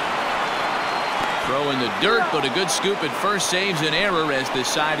 Throw in the dirt, but a good scoop at first saves an error as this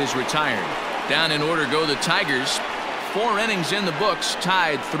side is retired. Down in order go the Tigers. 4 innings in the books,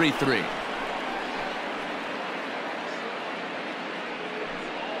 tied 3-3.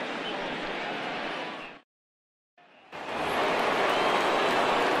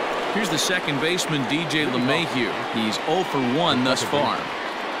 Here's the second baseman, DJ LeMahieu. He's 0 for 1 thus far.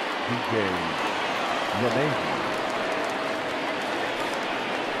 DJ LeMahieu.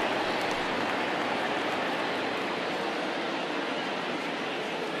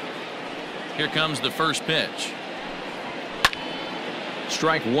 Here comes the first pitch.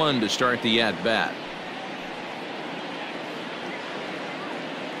 Strike 1 to start the at-bat.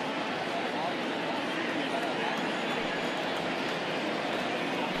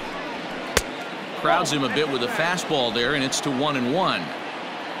 Crowds him a bit with a fastball there, and it's to 1-1.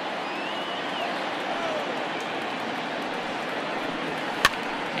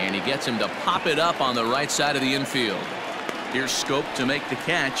 And he gets him to pop it up on the right side of the infield. Here's Scope to make the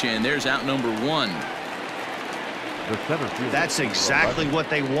catch, and there's out number 1. That's exactly what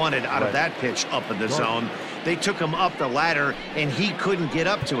they wanted out of that pitch up in the zone. They took him up the ladder, and he couldn't get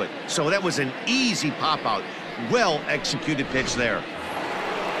up to it. So that was an easy pop-out. Well-executed pitch there.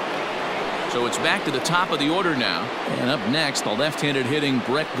 So it's back to the top of the order now. And up next, the left-handed hitting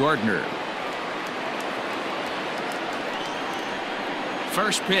Brett Gardner.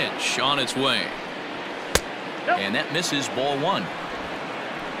 First pitch on its way. And that misses, ball 1.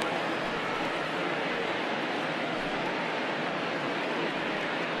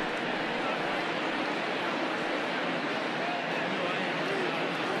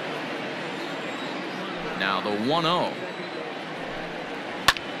 Now the 1-0.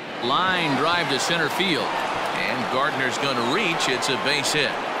 Line drive to center field. And Gardner's going to reach. It's a base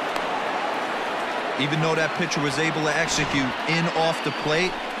hit. Even though that pitcher was able to execute in off the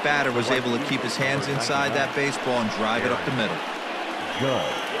plate, batter was able to keep his hands inside that baseball and drive it up the middle. Good.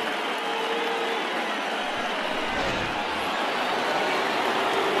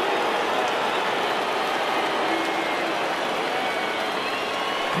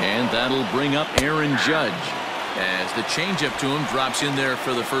 And that'll bring up Aaron Judge as the changeup to him drops in there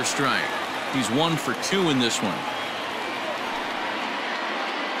for the first strike. He's 1 for 2 in this one.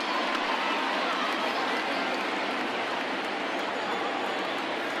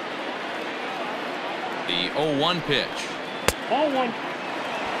 The 0-1 pitch. Ball 1. 1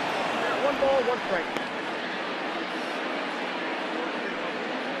 ball, 1 strike.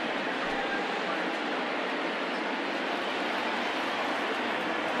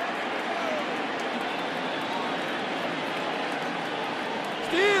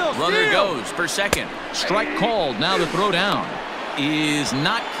 Runner goes for second. Strike called. Now the throw down is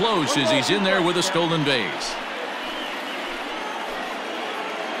not close as he's in there with a stolen base.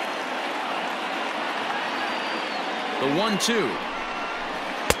 The 1-2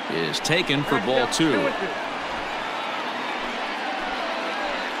 is taken for ball 2.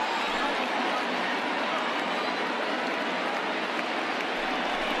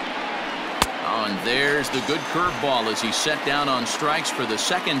 And there's the good curveball as he's set down on strikes for the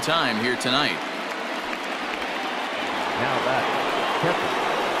second time here tonight.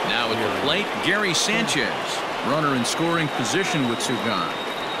 Now at the plate, Gary Sanchez. Runner in scoring position with 2 gone.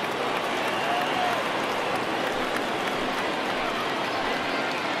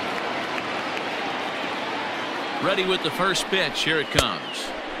 Ready with the first pitch. Here it comes.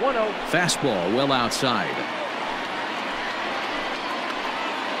 1-0. Fastball well outside.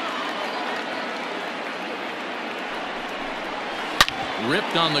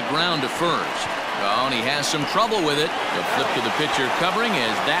 Ripped on the ground to first. Oh, and he has some trouble with it. The flip to the pitcher covering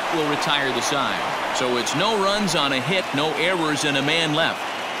as that will retire the side. So it's no runs on a hit, no errors, and a man left.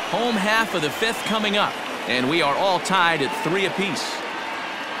 Home half of the 5th coming up, and we are all tied at 3 apiece.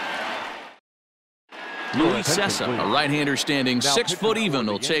 Luis Sessa, a right-hander standing 6 foot even,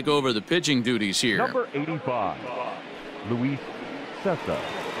 will take over the pitching duties here. Number 85, Luis Sessa.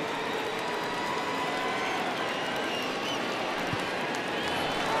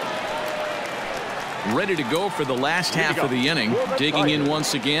 Ready to go for the last half of the inning. Digging in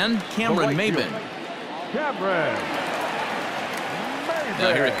once again, Cameron Maben.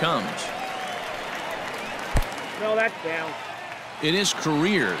 Now here it comes. No, that's down. In his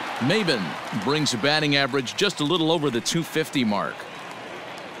career, Maben brings a batting average just a little over the 250 mark.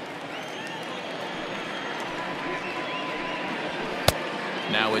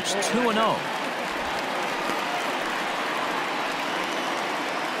 Now it's 2-0.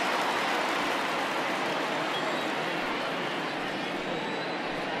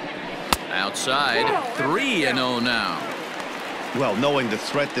 Outside, 3-0 now. Well, knowing the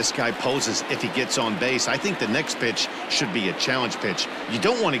threat this guy poses if he gets on base, I think the next pitch should be a challenge pitch. You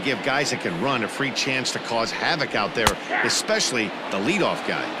don't want to give guys that can run a free chance to cause havoc out there, especially the leadoff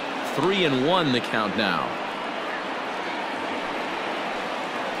guy. 3-1 the count now.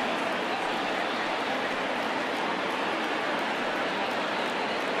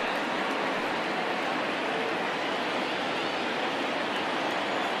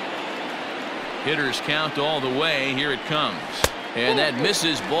 Hitters count all the way. Here it comes. And that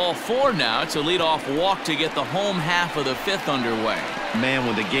misses. Ball 4 now. It's a leadoff walk to get the home half of the 5th underway. Man,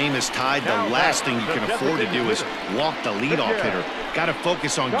 when the game is tied, the last thing you can afford to do is walk the leadoff hitter. Got to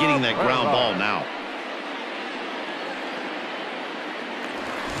focus on getting that ground ball now.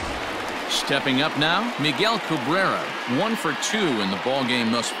 Stepping up now, Miguel Cabrera. 1 for 2 in the ball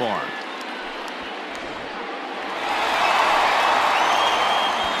game thus far.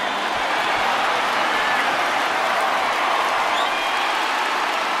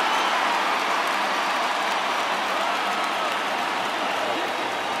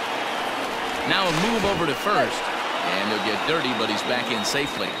 Now a move over to first, and he'll get dirty, but he's back in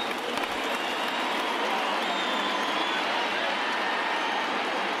safely.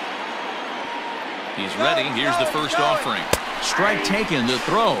 He's ready. Here's the first offering. Strike taken, the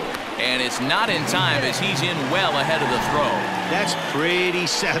throw, and it's not in time as he's in well ahead of the throw. That's pretty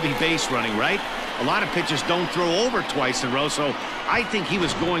savvy base running, right? A lot of pitchers don't throw over twice in a row, so I think he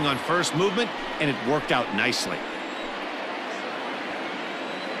was going on first movement, and it worked out nicely.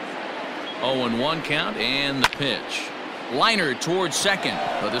 0-1 count and the pitch. Liner towards second,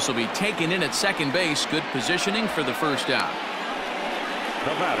 but this will be taken in at second base. Good positioning for the first out.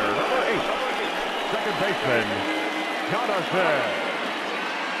 The batter, number 8, second baseman, Jonathan.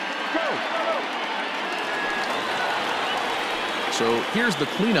 Go. So here's the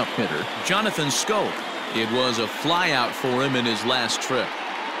cleanup hitter, Jonathan Scope. It was a flyout for him in his last trip.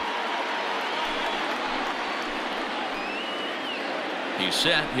 He's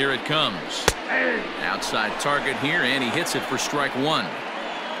set. Here it comes. Outside target here, and he hits it for strike 1.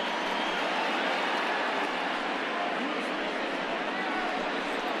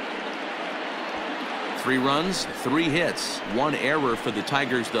 Three runs, 3 hits, 1 error for the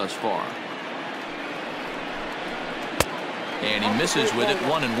Tigers thus far. And he misses with it.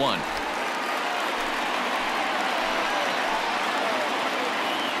 1-1.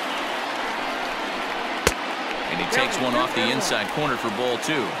 And he takes one off the inside corner for ball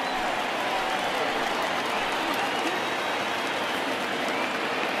 2.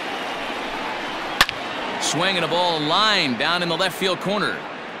 Swinging a ball line down in the left field corner,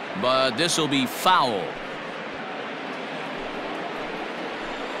 but this will be foul.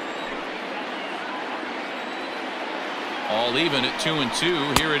 All even at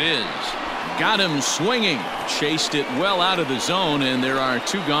 2-2. Here it is. Got him swinging. Chased it well out of the zone, and there are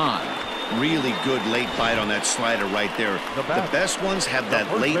 2 gone. Really good late bite on that slider right there. The best ones have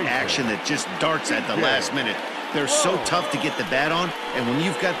that late action that just darts at the last minute. They're so tough to get the bat on, and when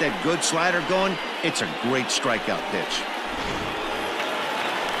you've got that good slider going, it's a great strikeout pitch.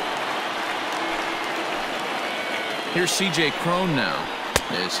 Here's C.J. Cron now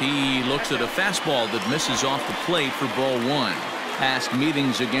as he looks at a fastball that misses off the plate for ball 1. Past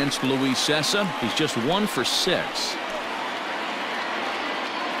meetings against Luis Cessa, he's just 1 for 6.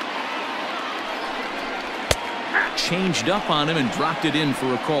 Changed up on him and dropped it in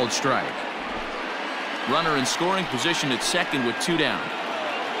for a called strike. Runner in scoring position at second with 2 down.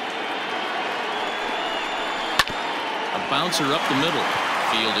 A bouncer up the middle.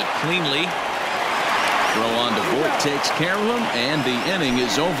 Fielded cleanly. Throw on to Voit takes care of him, and the inning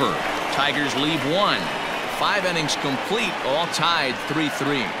is over. Tigers leave 1. 5 innings complete, all tied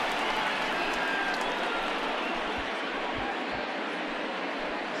 3-3.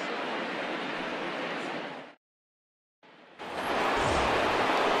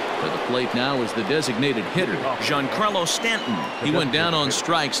 Plate now is the designated hitter, Giancarlo Stanton. He went down on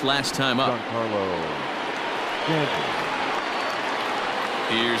strikes last time up.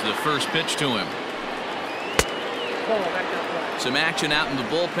 Here's the first pitch to him. Some action out in the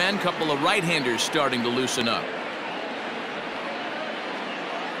bullpen. Couple of right-handers starting to loosen up.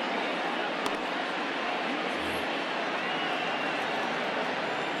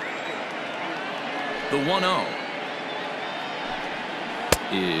 The 1-0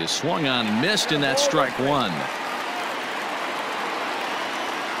 is swung on and missed, and that's strike one.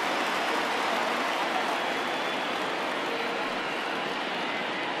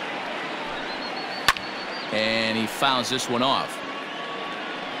 And he fouls this one off.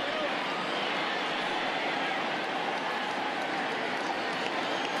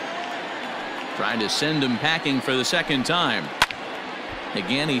 Trying to send him packing for the second time.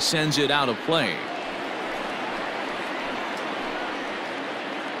 Again, he sends it out of play.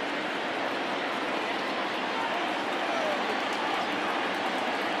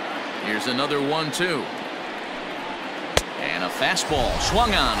 Here's another 1-2. And a fastball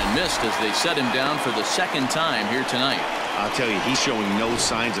swung on and missed as they set him down for the second time here tonight. I'll tell you, he's showing no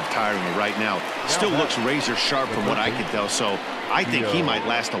signs of tiring right now. Still looks razor sharp from what I can tell, so I think he might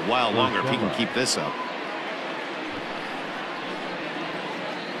last a while longer if he can keep this up.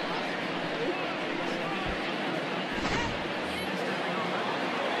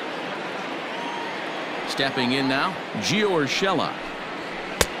 Stepping in now, Gio Urshela.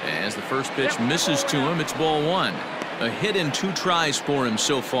 As the first pitch misses to him, it's ball one. A hit in 2 tries for him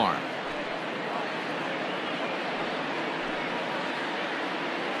so far.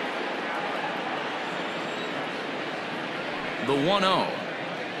 The 1-0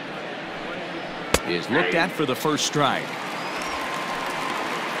 is looked at for the first strike.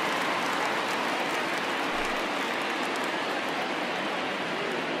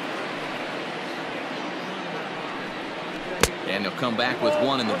 And he'll come back with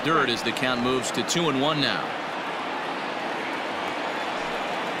one in the dirt as the count moves to 2-1 now.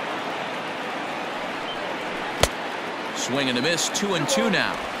 Swing and a miss, 2-2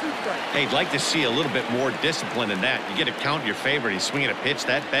 now. Hey, I'd like to see a little bit more discipline in that. You get a count in your favor. He's swinging a pitch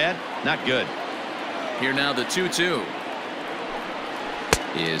that bad? Not good. Here now the 2-2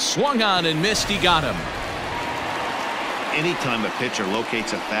 is swung on and missed. He got him. Anytime a pitcher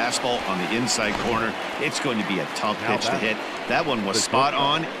locates a fastball on the inside corner, it's going to be a tough pitch to hit. That one was spot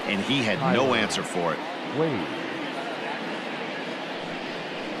on, and he had no answer for it. Wade.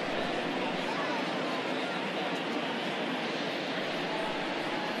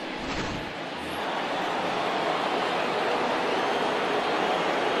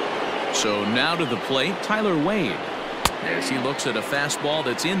 So now to the plate, Tyler Wade, as he looks at a fastball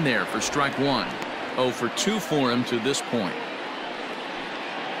that's in there for strike one. 0 for 2 for him to this point.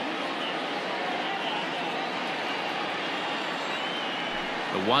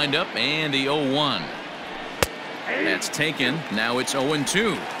 The windup and the 0-1. That's taken. Now it's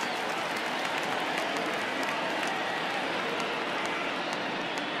 0-2.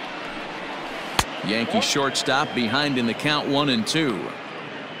 Yankee shortstop behind in the count 1-2.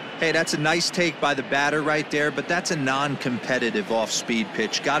 Hey, that's a nice take by the batter right there, but that's a non-competitive off-speed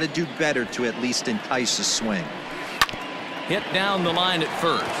pitch. Got to do better to at least entice a swing. Hit down the line at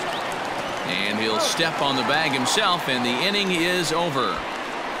first. And he'll step on the bag himself, and the inning is over.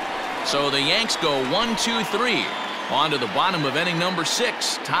 So the Yanks go 1-2-3 on to the bottom of inning number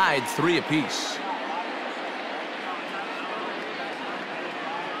 6, tied 3 apiece.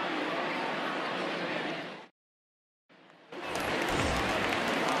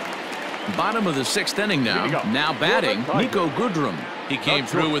 Bottom of the 6th inning now. Now batting, Nico Goodrum. He came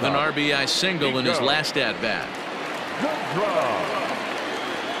through with an RBI single in his last at-bat.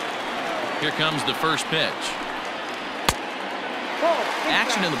 Here comes the first pitch.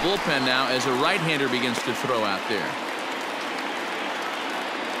 Action in the bullpen now as a right-hander begins to throw out there.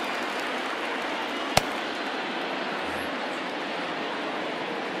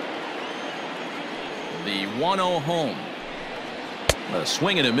 The 1-0 home. A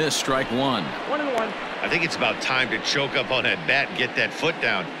swing and a miss, strike one. 1-1. I think it's about time to choke up on that bat and get that foot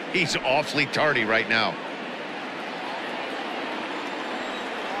down. He's awfully tardy right now.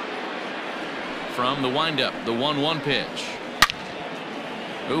 From the windup, the 1-1 pitch.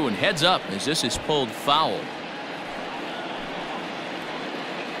 Ooh, and heads up as this is pulled foul.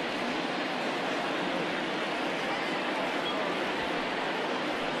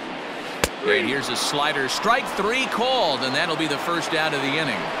 And here's a slider, strike 3 called, and that'll be the first out of the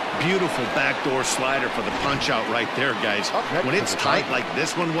inning. Beautiful backdoor slider for the punch out right there, guys. When it's tight like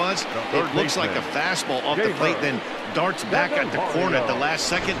this one was, it looks like a fastball off the plate, then darts back at the corner at the last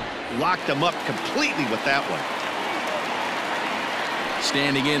second. Locked him up completely with that one.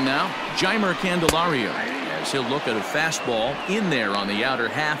 Standing in now, Jeimer Candelario, as he'll look at a fastball in there on the outer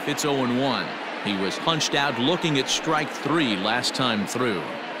half. It's 0-1. He was punched out looking at strike 3 last time through.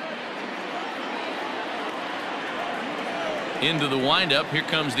 Into the windup. Here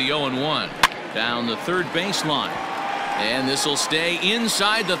comes the 0-1. Down the third baseline. And this will stay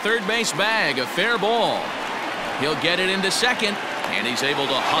inside the third base bag. A fair ball. He'll get it into second. And he's able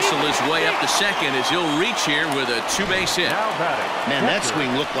to hustle his way up to second as he'll reach here with a 2-base hit. Man, that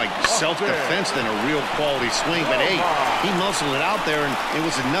swing looked like self-defense than a real quality swing. But, hey, he muscled it out there, and it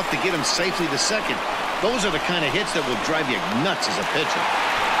was enough to get him safely to second. Those are the kind of hits that will drive you nuts as a pitcher.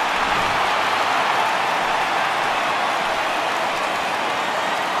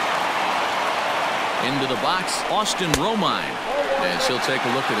 Into the box, Austin Romine. As he'll take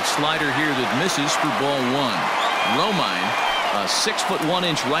a look at a slider here that misses for ball 1. Romine, a 6'1"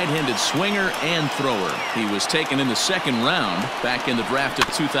 right-handed swinger and thrower. He was taken in the second round back in the draft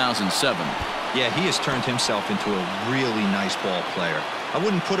of 2007. Yeah, he has turned himself into a really nice ball player. I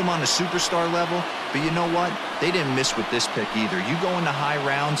wouldn't put him on a superstar level, but you know what? They didn't miss with this pick either. You go into high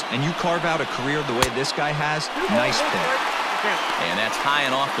rounds and you carve out a career the way this guy has. Nice pick. And that's high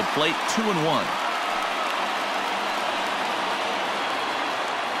and off the plate. 2-1.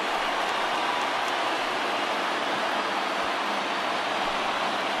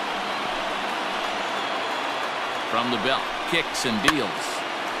 From the belt, kicks and deals.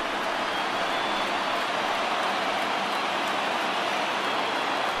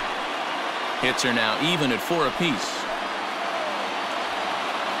 Hits are now even at 4 apiece.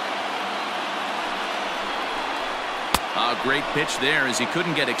 A great pitch there as he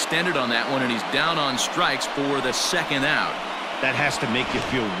couldn't get extended on that one, and he's down on strikes for the second out. That has to make you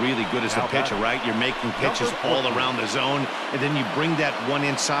feel really good as a pitcher, right? You're making pitches all around the zone, and then you bring that one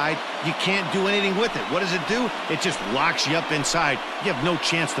inside. You can't do anything with it. What does it do? It just locks you up inside. You have no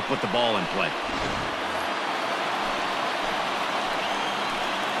chance to put the ball in play.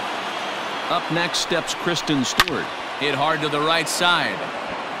 Up next steps Kristen Stewart. Hit hard to the right side.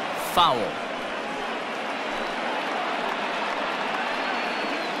 Foul.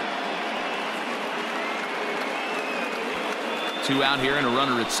 Two out here and a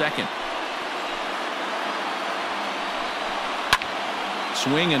runner at second.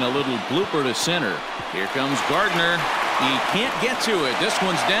 Swing and a little blooper to center. Here comes Gardner. He can't get to it. This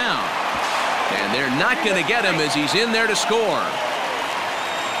one's down. And they're not going to get him as he's in there to score.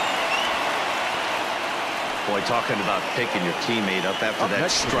 Boy, talking about picking your teammate up after that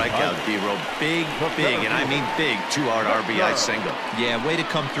strikeout, D-Row. Big, and I mean big, 2-out RBI single. Yeah, way to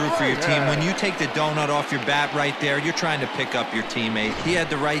come through for your team. When you take the donut off your bat right there, you're trying to pick up your teammate. He had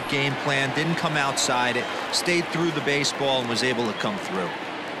the right game plan, didn't come outside it, stayed through the baseball, and was able to come through.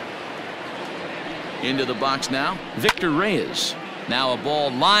 Into the box now, Victor Reyes. Now a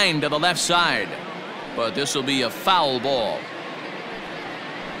ball lined to the left side. But this will be a foul ball.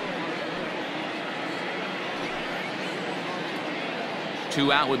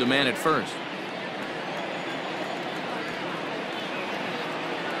 Two out with the man at first.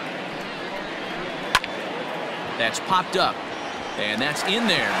 That's popped up. And that's in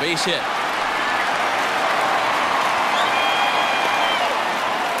there. Base hit.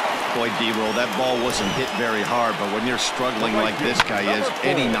 Boy, D-Roll, that ball wasn't hit very hard, but when you're struggling like this guy is,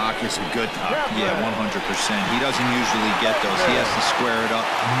 any knock is a good knock. Yeah, 100%. He doesn't usually get those. He has to square it up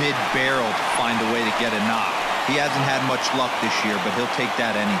mid-barrel to find a way to get a knock. He hasn't had much luck this year, but he'll take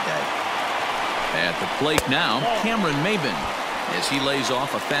that any day. At the plate now, Cameron Maybin, as he lays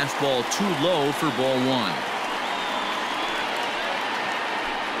off a fastball too low for ball 1.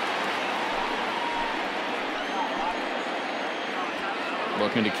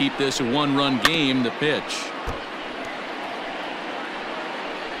 Looking to keep this a one-run game. The pitch.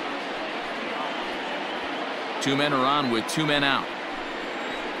 Two men are on with 2 men out.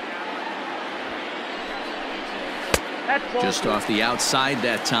 Just off the outside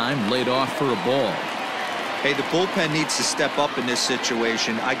that time, laid off for a ball. Hey, the bullpen needs to step up in this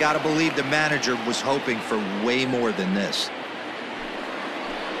situation. I got to believe the manager was hoping for way more than this.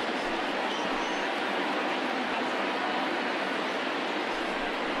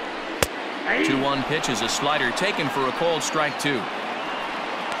 2-1 pitch is a slider taken for a called strike 2.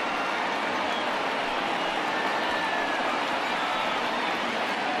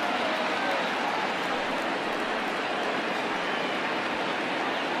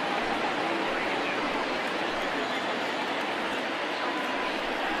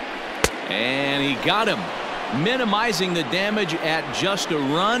 And he got him, minimizing the damage at just a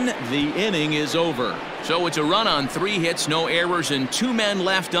run. The inning is over. So it's a run on 3 hits, no errors, and 2 men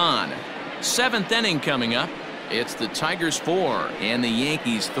left on. 7th inning coming up. It's the Tigers 4 and the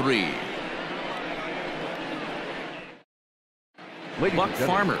Yankees 3. Buck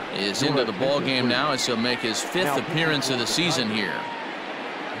Farmer is into the ball game now as he'll make his 5th appearance of the season here.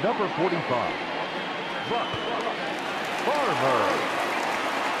 Number 45, Buck Farmer.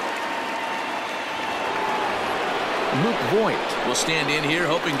 Luke Voigt will stand in here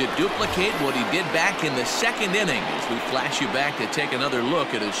hoping to duplicate what he did back in the 2nd inning as we flash you back to take another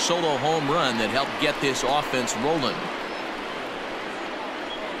look at his solo home run that helped get this offense rolling.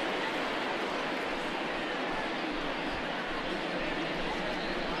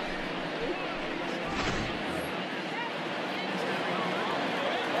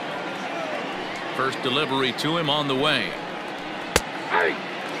 First delivery to him on the way. Hey.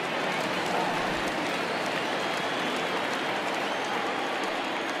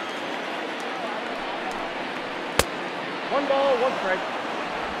 1 ball, 1 strike.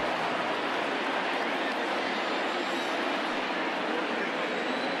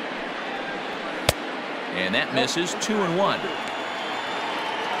 And that misses. 2-1.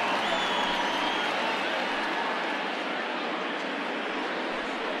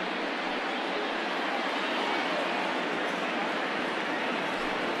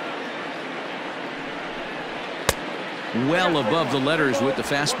 Well above the letters with the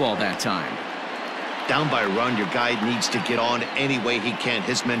fastball that time. Down by a run, your guy needs to get on any way he can.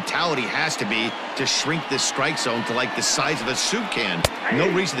 His mentality has to be to shrink this strike zone to like the size of a soup can. No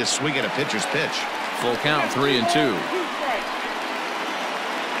reason to swing at a pitcher's pitch. Full count, 3-2.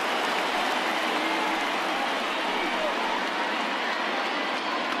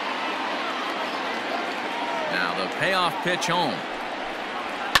 Now the payoff pitch home.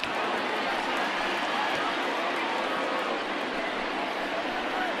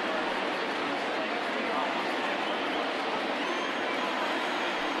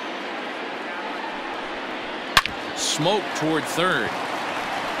 Smoke toward third.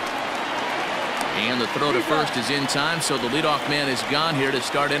 And the throw to first is in time, so the leadoff man is gone here to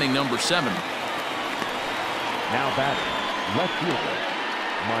start inning number 7. Now batting, left fielder,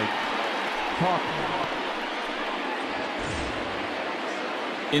 Mike Tauchman.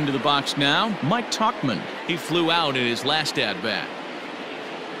 Into the box now, Mike Tauchman. He flew out in his last at-bat.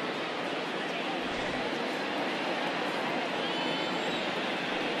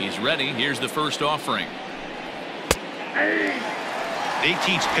 He's ready. Here's the first offering. They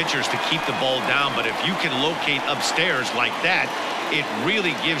teach pitchers to keep the ball down, but if you can locate upstairs like that, it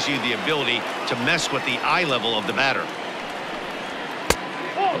really gives you the ability to mess with the eye level of the batter.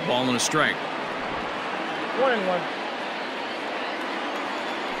 A ball and a strike. 1-1.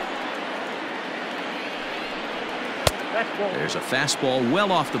 There's a fastball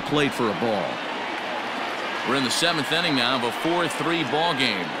well off the plate for a ball. We're in the 7th inning now of a 4-3 ball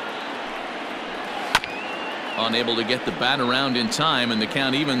game. Unable to get the bat around in time, and the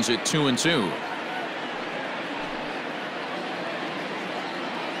count evens at 2-2.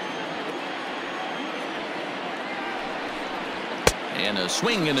 And a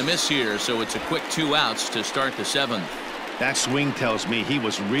swing and a miss here, so it's a quick 2 outs to start the 7th. That swing tells me he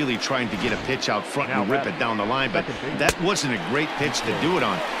was really trying to get a pitch out front and rip it down the line, but that wasn't a great pitch to do it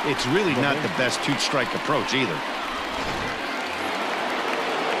on. It's really not the best 2-strike approach either.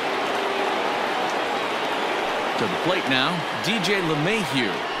 To the plate now, DJ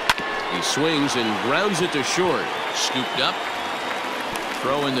LeMahieu. He swings and grounds it to short. Scooped up.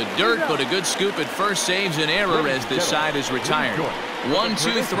 Throw in the dirt, but a good scoop at first saves an error as this side is retired.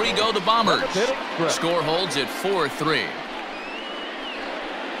 1-2-3 go the Bombers. Score holds at 4-3.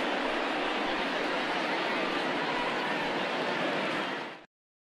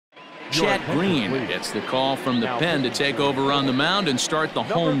 Chad Green gets the call from the pen to take over on the mound and start the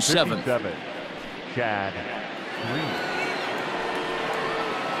home 7th. Chad Green.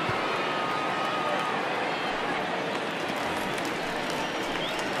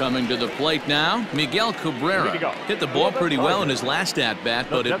 Coming to the plate now, Miguel Cabrera hit the ball pretty well in his last at-bat,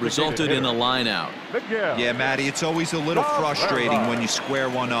 but it resulted in a line out. Yeah, Matty, it's always a little frustrating when you square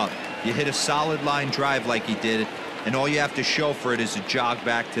one up. You hit a solid line drive like he did, and all you have to show for it is a jog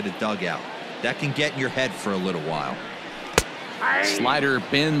back to the dugout. That can get in your head for a little while. Slider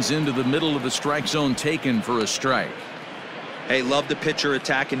bends into the middle of the strike zone, taken for a strike. Hey, love the pitcher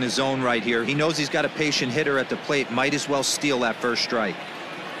attacking the zone right here. He knows he's got a patient hitter at the plate. Might as well steal that first strike.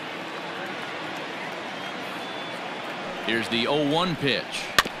 Here's the 0-1 pitch.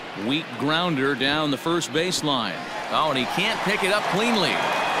 Weak grounder down the first baseline. Oh, and he can't pick it up cleanly.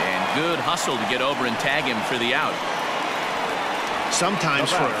 And good hustle to get over and tag him for the out.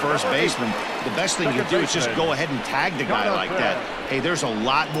 Sometimes for a first baseman, the best thing you do is just go ahead and tag the guy like that. Hey, there's a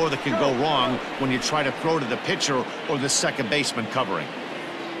lot more that can go wrong when you try to throw to the pitcher or the second baseman covering.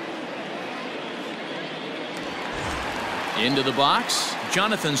 Into the box,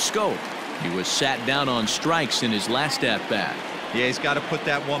 Jonathan Scope. He was sat down on strikes in his last at-bat. Yeah, he's got to put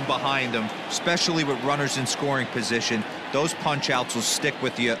that one behind him, especially with runners in scoring position. Those punch-outs will stick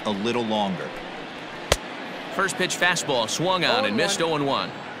with you a little longer. First pitch fastball swung on and missed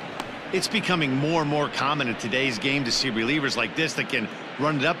 0-1. It's becoming more and more common in today's game to see relievers like this that can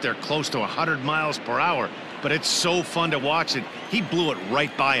run it up there close to 100 miles per hour. But it's so fun to watch it. He blew it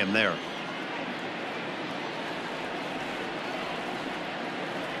right by him there.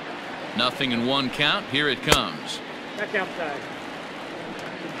 Nothing in 1 count. Here it comes. Back outside.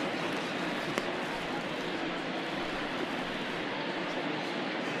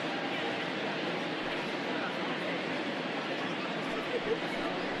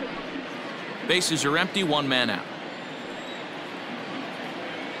 Bases are empty, 1 man out.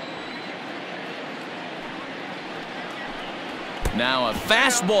 Now a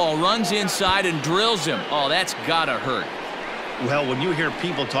fastball runs inside and drills him. Oh, that's gotta hurt. Well, when you hear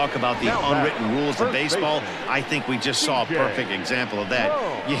people talk about the unwritten rules of baseball, I think we just saw a perfect example of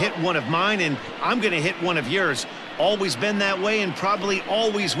that. You hit one of mine, and I'm going to hit one of yours. Always been that way and probably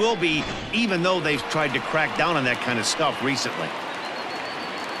always will be, even though they've tried to crack down on that kind of stuff recently.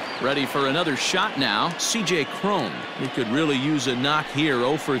 Ready for another shot now, C.J. Cron. He could really use a knock here.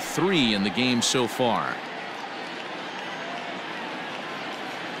 0 for 3 in the game so far.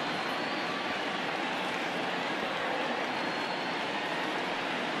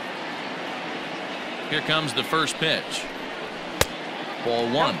 Here comes the first pitch. Ball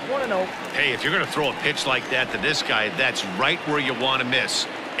 1. 1-0. Hey, if you're going to throw a pitch like that to this guy, that's right where you want to miss.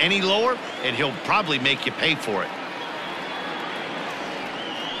 Any lower, and he'll probably make you pay for it.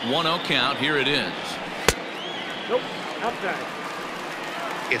 1-0 count. Here it is. Nope. Outside.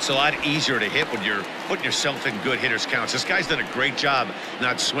 It's a lot easier to hit when you're putting yourself in good hitters' counts. This guy's done a great job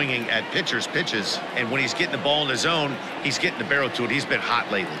not swinging at pitchers' pitches, and when he's getting the ball in the zone, he's getting the barrel to it. He's been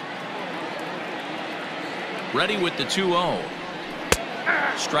hot lately. Ready with the 2-0.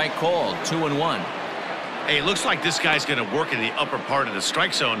 Strike called. 2-1. Hey, it looks like this guy's going to work in the upper part of the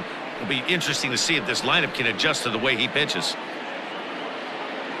strike zone. It'll be interesting to see if this lineup can adjust to the way he pitches.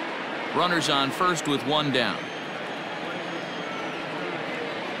 Runners on first with 1 down.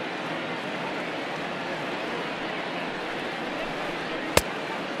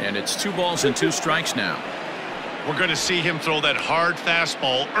 And it's 2 balls and 2 strikes now. We're going to see him throw that hard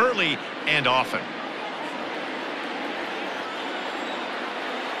fastball early and often.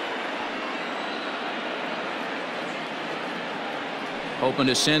 Hoping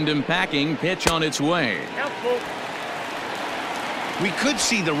to send him packing. Pitch on its way. We could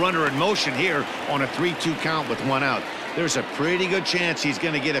see the runner in motion here on a 3-2 count with 1 out. There's a pretty good chance he's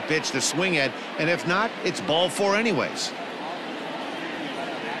going to get a pitch to swing at, and if not, it's ball 4 anyways.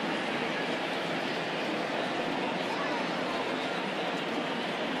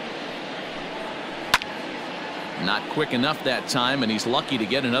 Not quick enough that time, and he's lucky to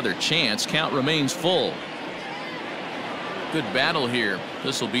get another chance. Count remains full. Good battle here.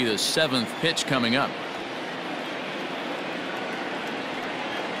 This will be the 7th pitch coming up.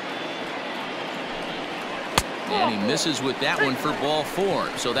 And he misses with that one for ball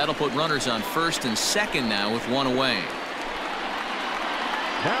 4. So that'll put runners on first and second now with 1 away.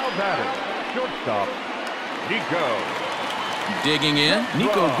 Now batting, shortstop, Nico. Digging in,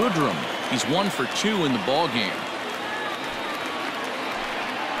 Nico Goodrum. He's 1 for 2 in the ball game.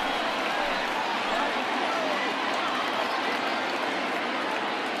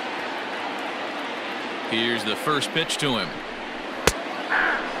 Here's the first pitch to him.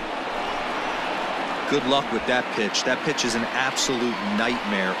 Good luck with that pitch. That pitch is an absolute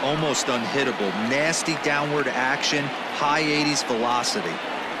nightmare. Almost unhittable. Nasty downward action. High 80s velocity.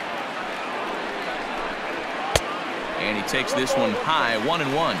 And he takes this one high.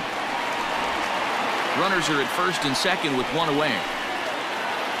 1-1. Runners are at first and second with 1 away.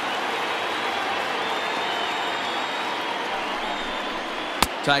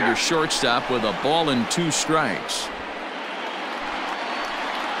 Tigers shortstop with a ball and 2 strikes.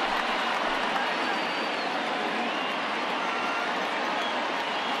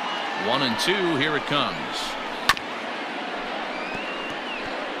 One and 2. Here it comes.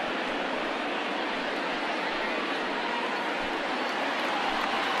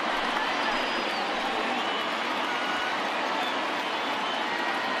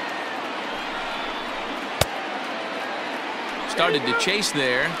 Started to chase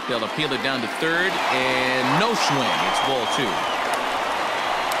there. They'll appeal it down to third, and no swing. It's ball 2.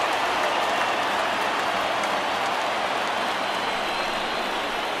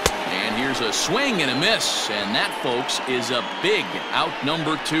 And here's a swing and a miss, and that, folks, is a big out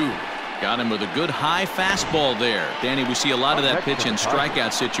number 2. Got him with a good high fastball there. Danny, we see a lot of that pitch in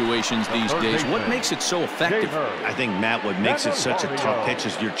strikeout situations these days. What makes it so effective? I think, Matt, what makes it such a tough pitch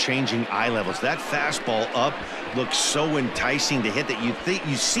is you're changing eye levels. That fastball up looks so enticing to hit that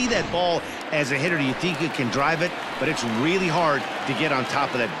you see that ball as a hitter, you think you can drive it, but it's really hard to get on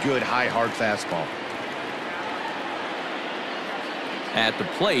top of that good high hard fastball. At the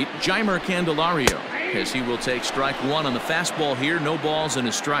plate, Jeimer Candelario, as he will take strike one on the fastball here. No balls and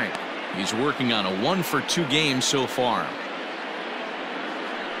a strike. He's working on a 1-for-2 game so far.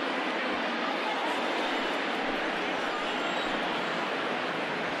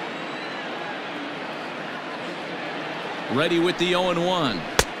 Ready with the 0-1.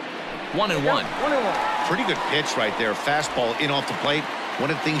 1-1. Pretty good pitch right there. Fastball in off the plate. One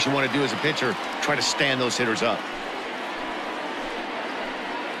of the things you want to do as a pitcher, try to stand those hitters up.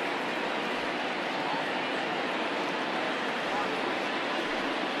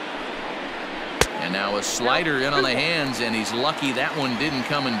 And now a slider in on the hands, and he's lucky that one didn't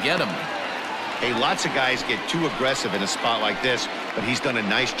come and get him. Hey, lots of guys get too aggressive in a spot like this, but he's done a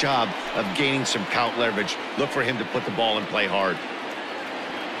nice job of gaining some count leverage. Look for him to put the ball in play hard.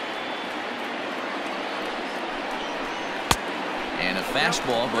 And a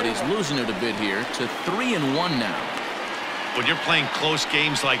fastball, but he's losing it a bit here to 3-1 now. When you're playing close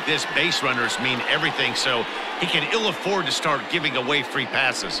games like this, base runners mean everything, so he can ill afford to start giving away free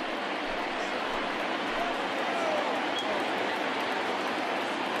passes.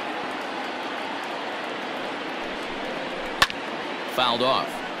 Fouled off.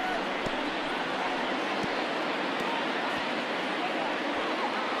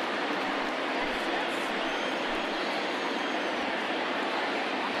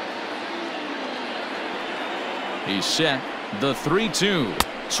 He's set. The 3-2.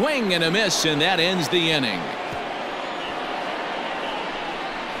 Swing and a miss, and that ends the inning.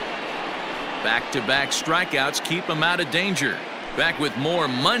 Back-to-back strikeouts keep him out of danger. Back with more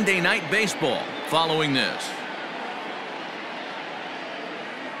Monday Night Baseball following this.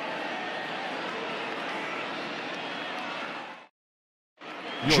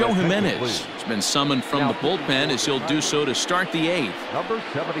 Joe Jimenez has been summoned from the bullpen as he'll do so to start the 8th. Number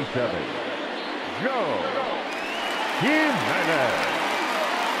 77, Joe Jimenez.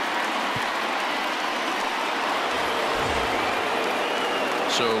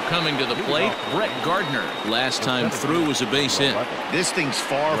 So coming to the plate, Brett Gardner. Last time through was a base hit. This thing's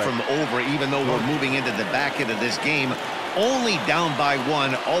far from over, even though we're moving into the back end of this game. Only down by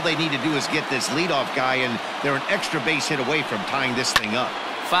 1. All they need to do is get this leadoff guy, and they're an extra base hit away from tying this thing up.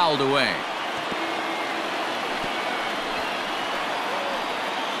 Fouled away.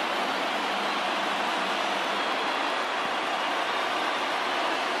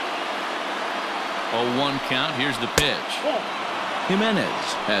 Oh, 1 count. Here's the pitch. Jimenez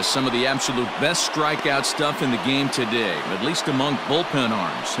has some of the absolute best strikeout stuff in the game today, at least among bullpen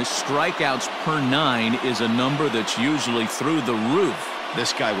arms. His strikeouts per 9 is a number that's usually through the roof.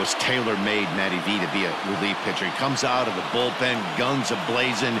 This guy was tailor-made, Matty V, to be a relief pitcher. He comes out of the bullpen, guns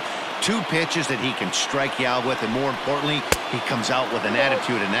a-blazing, 2 pitches that he can strike you out with, and more importantly, he comes out with an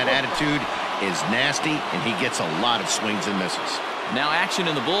attitude, and that attitude is nasty, and he gets a lot of swings and misses. Now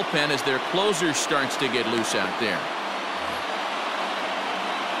action in the bullpen as their closer starts to get loose out there.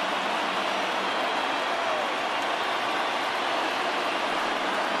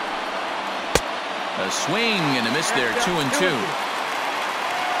 A swing and a miss there, 2-2.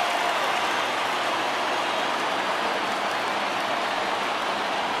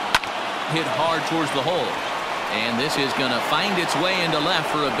 Hit hard towards the hole, and this is going to find its way into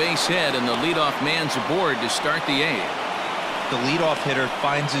left for a base hit, and the leadoff man's aboard to start the 8th. The leadoff hitter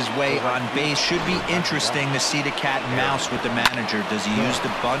finds his way on base. Should be interesting to see the cat and mouse with the manager. Does he use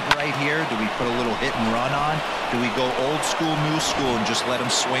the bunt right here? Do we put a little hit and run on? Do we go old school, new school, and just let him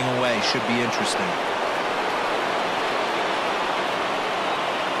swing away? Should be interesting.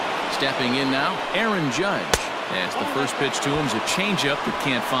 Stepping in now, Aaron Judge. As the first pitch to him is a changeup that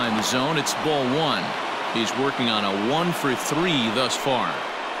can't find the zone. It's ball 1. He's working on a 1-for-3 thus far.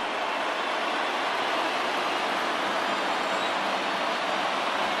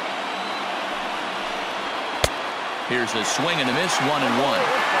 Here's a swing and a miss, 1-1.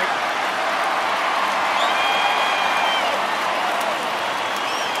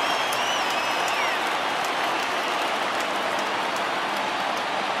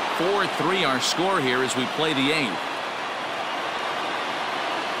 (4-3) our score here as we play the 8th.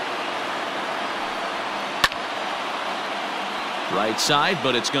 Right side,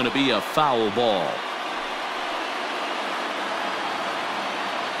 but it's going to be a foul ball.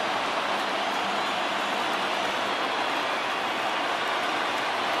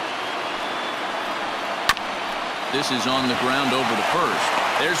 This is on the ground over to first.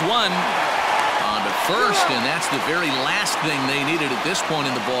 There's one. On to first, and that's the very last thing they needed at this point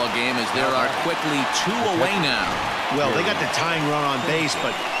in the ball game, as there are quickly 2 away now. Well, they got the tying run on base,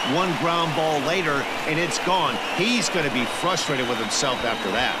 but one ground ball later, and it's gone. He's going to be frustrated with himself after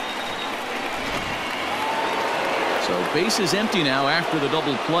that. So base is empty now after the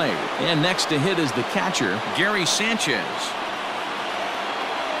double play. And next to hit is the catcher, Gary Sanchez.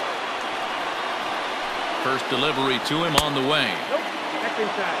 First delivery to him on the way. Nope. Back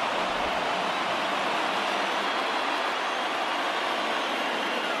inside.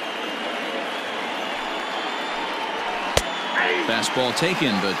 Fastball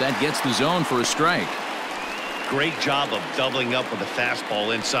taken, but that gets the zone for a strike. Great job of doubling up with a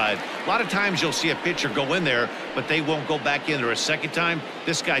fastball inside. A lot of times you'll see a pitcher go in there, but they won't go back in there a second time.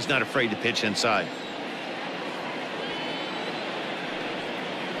 This guy's not afraid to pitch inside.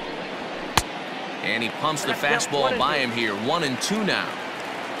 And he pumps the fastball by him here. 1-2 now.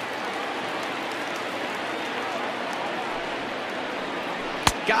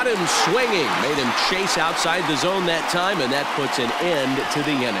 Got him swinging. Made him chase outside the zone that time, and that puts an end to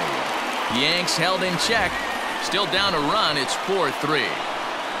the inning. Yanks held in check. Still down a run. It's 4-3.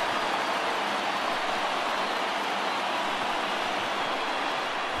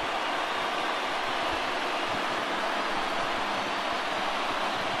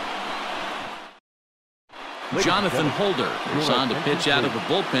 Jonathan Holder is on to pitch out of the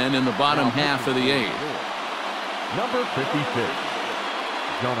bullpen in the bottom half of the 8th. Number 56,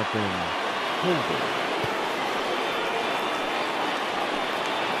 Jonathan Holder.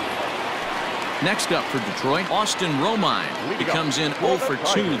 Next up for Detroit, Austin Romine. He comes in 0 for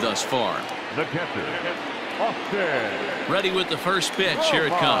 2 thus far. The catcher, Austin. Ready with the first pitch. Here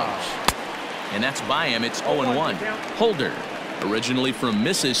it comes. And that's by him. It's 0-1. Holder, originally from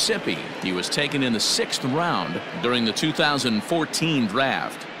Mississippi, he was taken in the 6th round during the 2014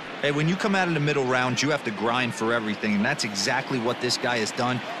 draft. Hey, when you come out of the middle rounds, you have to grind for everything, and that's exactly what this guy has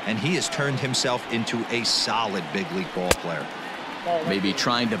done, and he has turned himself into a solid big league ball player. Maybe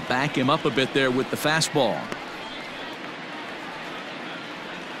trying to back him up a bit there with the fastball.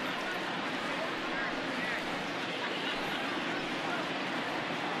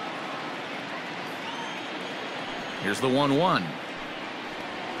 Here's the 1-1.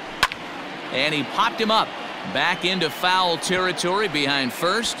 And he popped him up. Back into foul territory behind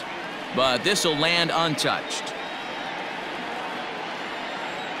first. But this will land untouched.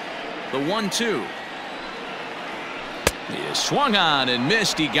 The 1-2. He swung on and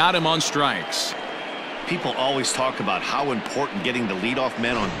missed. He got him on strikes. People always talk about how important getting the leadoff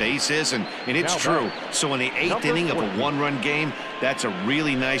man on base is, and it's true. So in the 8th inning of a 1-run game, that's a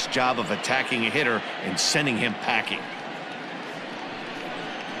really nice job of attacking a hitter and sending him packing.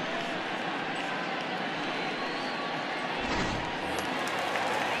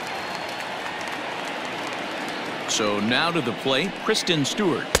 So now to the plate, Kristen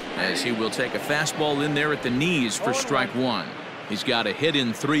Stewart, as he will take a fastball in there at the knees for strike 1. He's got a hit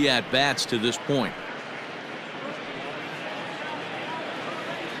in 3 at-bats to this point.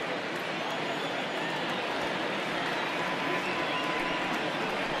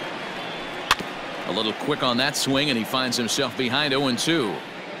 A little quick on that swing, and he finds himself behind 0-2.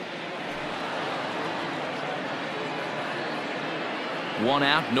 1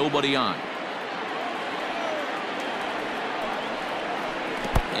 out, nobody on.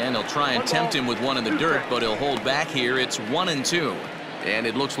 And he'll try and tempt him with one in the dirt, but he'll hold back here. It's 1-2. And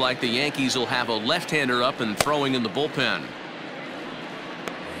it looks like the Yankees will have a left-hander up and throwing in the bullpen.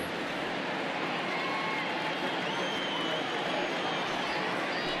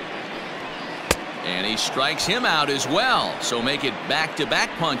 And he strikes him out as well. So make it back-to-back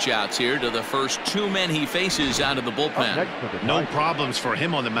punch-outs here to the first 2 men he faces out of the bullpen. No problems for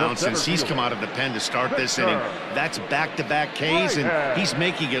him on the mound since he's come out of the pen to start this inning. That's back-to-back Ks, and he's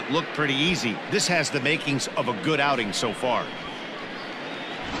making it look pretty easy. This has the makings of a good outing so far.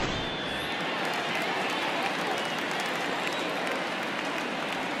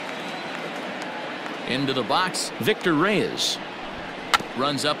 Into the box, Victor Reyes.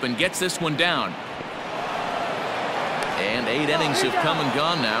 Runs up and gets this one down. And 8 innings have come and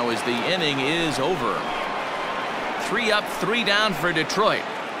gone now as the inning is over. 3 up, 3 down for Detroit.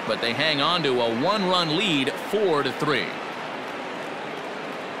 But they hang on to a 1-run lead, 4-3.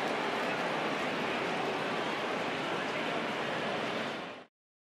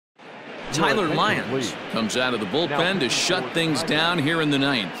 Tyler Lyons comes out of the bullpen to shut things down here in the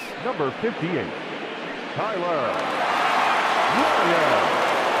 9th. Number 58, Tyler Lyons.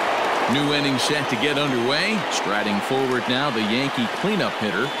 New inning set to get underway. Striding forward now, the Yankee cleanup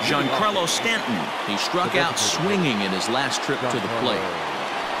hitter, Giancarlo Stanton. He struck out swinging in his last trip to the plate.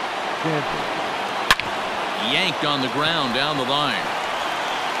 Yanked on the ground down the line.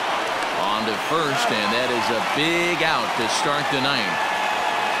 On to first, and that is a big out to start the ninth.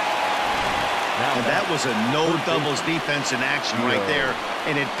 And that was a no doubles defense in action right there,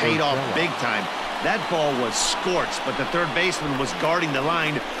 and it paid off big time. That ball was scorched, but the third baseman was guarding the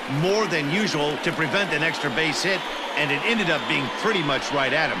line more than usual to prevent an extra base hit, and it ended up being pretty much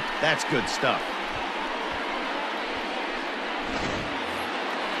right at him. That's good stuff.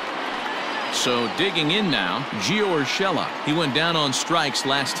 So digging in now, Gio Urshela. He went down on strikes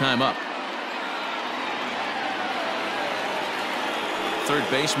last time up. Third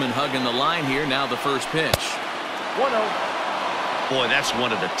baseman hugging the line here. Now the first pitch. 1-0. Boy, that's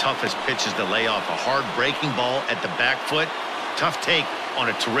one of the toughest pitches to lay off. A hard breaking ball at the back foot. Tough take on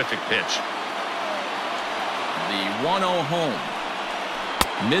a terrific pitch. The 1-0 home.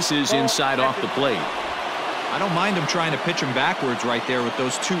 Misses inside off the plate. I don't mind him trying to pitch him backwards right there with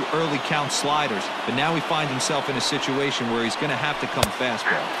those two early count sliders, but now he finds himself in a situation where he's going to have to come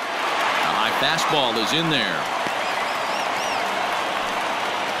fastball. A high fastball is in there.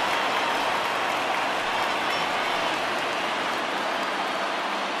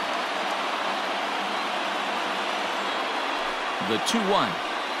 The 2-1.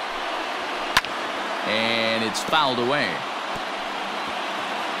 And it's fouled away.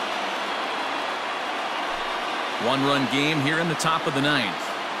 One-run game here in the top of the ninth.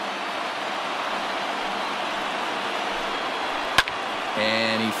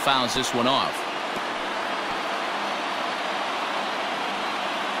 And he fouls this one off.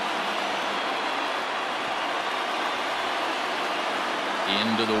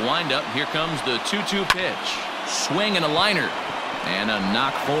 Into the windup. Here comes the 2-2 pitch. Swing and a liner. And a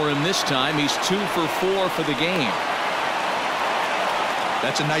knock for him this time. He's 2 for 4 for the game.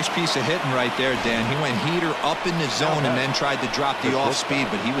 That's a nice piece of hitting right there, Dan. He went heater up in the zone and then tried to drop the off speed,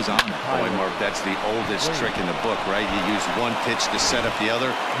 but he was on it. Boy, Mark, that's the oldest trick in the book, right? You use one pitch to set up the other.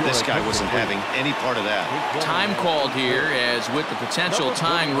 This guy wasn't having any part of that. Time called here, as with the potential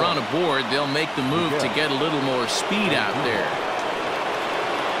tying run aboard, they'll make the move to get a little more speed out there.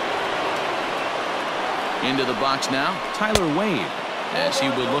 Into the box now, Tyler Wade, as he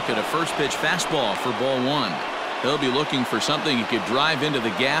will look at a first pitch fastball for ball one. He'll be looking for something he could drive into the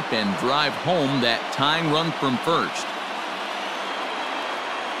gap and drive home that tying run from first.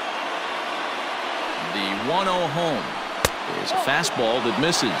 The 1-0 home is a fastball that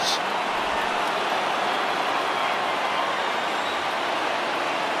misses.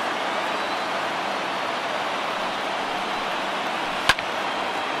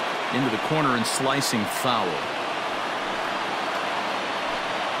 Into the corner and slicing foul.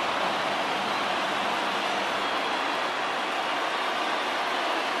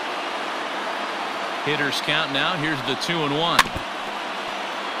 Hitters count now. Here's the 2-1.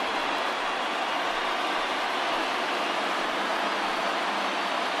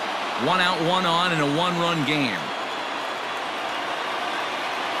 One out, one on in a one-run game.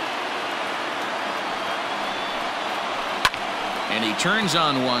 And he turns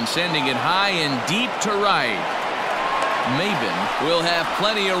on one, sending it high and deep to right. Maben will have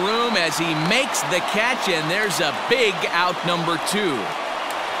plenty of room as he makes the catch, and there's a big out, number 2.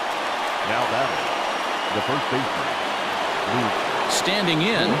 Now batting, the first baseman, Luke. Standing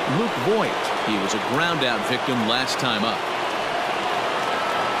in, Luke Voigt. He was a ground-out victim last time up.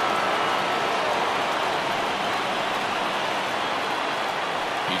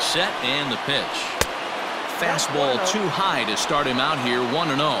 He's set, and the pitch. Fastball too high to start him out here,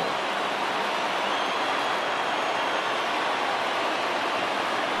 1-0.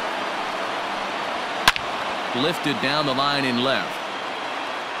 Lifted down the line in left.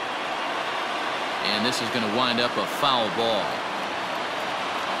 And this is going to wind up a foul ball.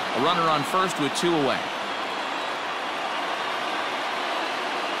 A runner on first with 2 away.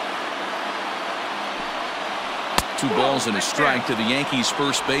 Two balls and a strike to the Yankees'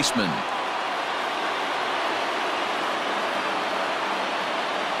 first baseman.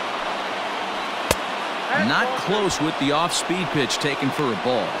 Not close with the off-speed pitch taken for a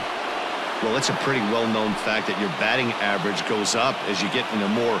ball. Well, it's a pretty well-known fact that your batting average goes up as you get into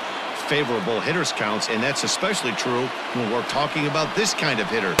more favorable hitters counts, and that's especially true when we're talking about this kind of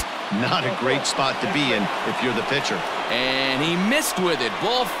hitter. Not a great spot to be in if you're the pitcher. And he missed with it.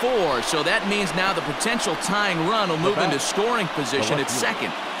 Ball 4. So that means now the potential tying run will move into scoring position at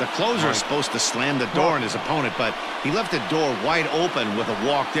second. The closer is supposed to slam the door on his opponent, but he left the door wide open with a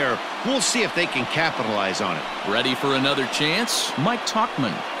walk there. We'll see if they can capitalize on it. Ready for another chance? Mike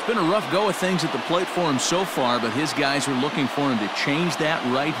Tauchman. It's been a rough go of things at the plate for him so far, but his guys are looking for him to change that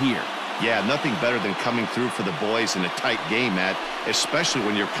right here. Yeah, nothing better than coming through for the boys in a tight game, Matt, especially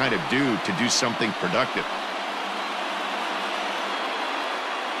when you're kind of due to do something productive.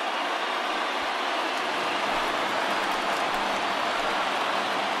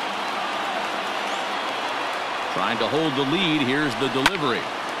 Trying to hold the lead. Here's the delivery.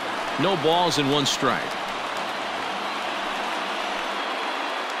 No balls and 1 strike.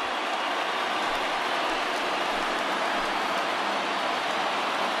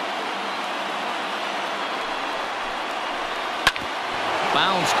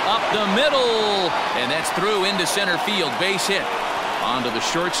 Bounced up the middle, and that's through into center field. Base hit. Onto the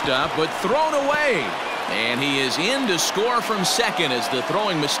shortstop, but thrown away. And he is in to score from second as the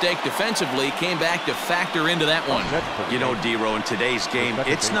throwing mistake defensively came back to factor into that one. You know, D-Row, in today's game,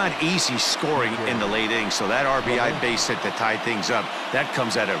 it's not easy scoring in the late innings, so that RBI base hit to tie things up, that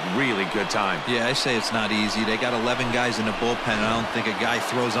comes at a really good time. Yeah, I say it's not easy. They got 11 guys in the bullpen, and I don't think a guy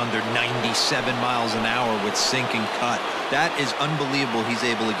throws under 97 miles an hour with sink and cut. That is unbelievable he's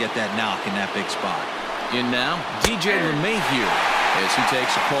able to get that knock in that big spot. In now, DJ LeMahieu as he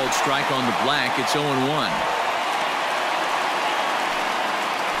takes a called strike on the black. It's 0-1.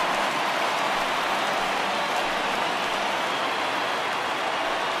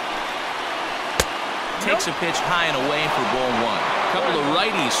 Takes a pitch high and away for ball 1. A couple of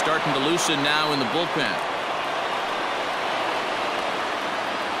righties starting to loosen now in the bullpen.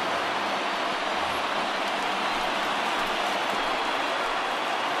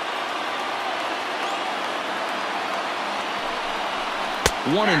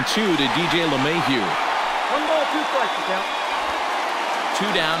 One and 2 to DJ LeMahieu. 1 ball, 2 strikes to count.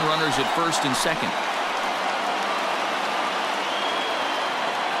 2 down, runners at first and second.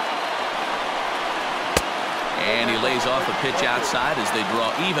 And he lays off a pitch outside as they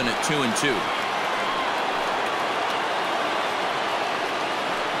draw even at 2 and 2.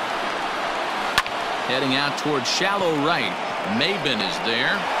 Heading out towards shallow right. Maben is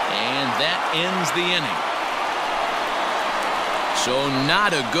there, and that ends the inning. So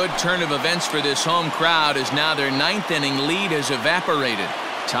not a good turn of events for this home crowd as now their 9th inning lead has evaporated.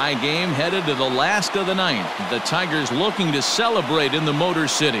 Tie game headed to the last of the 9th. The Tigers looking to celebrate in the Motor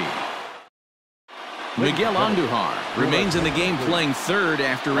City. Miguel Andujar remains in the game playing third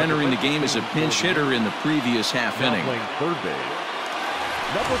after entering the game as a pinch hitter in the previous half inning. Playing third base,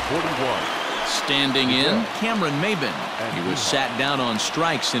 number 41. Standing in, Cameron Maben. He was sat down on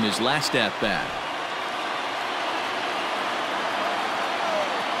strikes in his last at-bat.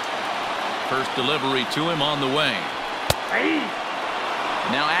 First delivery to him on the way.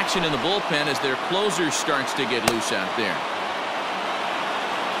 Now action in the bullpen as their closer starts to get loose out there.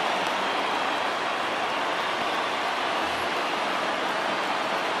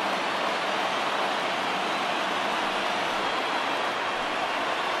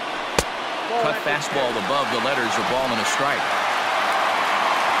 Cut fastball above the letters, a ball and a strike.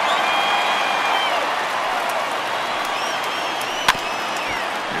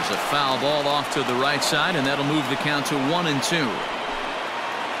 There's a foul ball off to the right side, and that'll move the count to 1 and 2.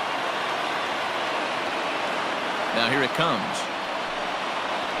 Now here it comes.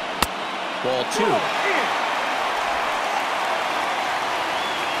 Ball 2.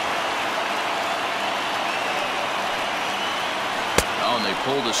 Oh, and they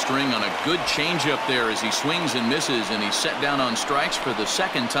pulled a string on a good changeup there as he swings and misses, and he's set down on strikes for the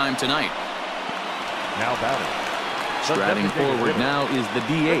 2nd time tonight. Now batting. Striding forward now is the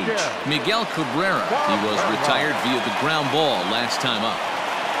DH, Miguel Cabrera. He was retired via the ground ball last time up.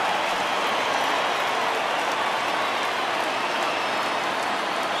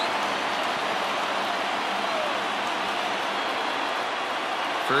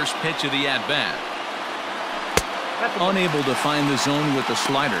 First pitch of the at-bat. Unable to find the zone with the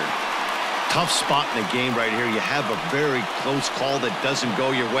slider. Tough spot in the game right here. You have a very close call that doesn't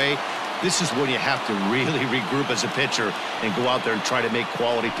go your way. This is when you have to really regroup as a pitcher and go out there and try to make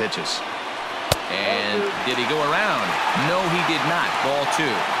quality pitches. And did he go around? No, he did not. Ball 2.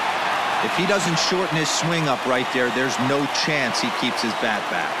 If he doesn't shorten his swing up right there, there's no chance he keeps his bat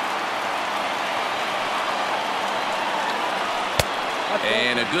back.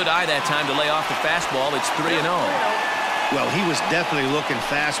 And a good eye that time to lay off the fastball. It's 3-0. Well, he was definitely looking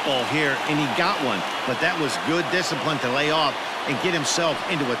fastball here, and he got one. But that was good discipline to lay off and get himself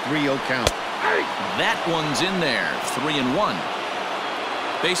into a 3-0 count. That one's in there. 3-1.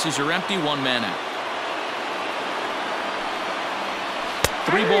 Bases are empty. 1 man out.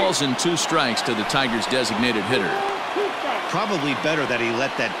 3 balls and 2 strikes to the Tigers' designated hitter. Probably better that he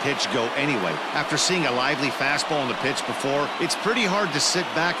let that pitch go anyway. After seeing a lively fastball on the pitch before, it's pretty hard to sit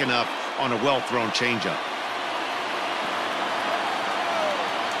back enough on a well-thrown changeup.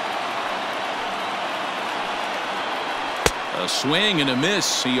 A swing and a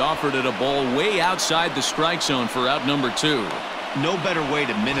miss. He offered it a ball way outside the strike zone for out number 2. No better way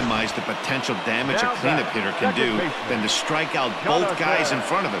to minimize the potential damage a cleanup hitter can do than to strike out both guys in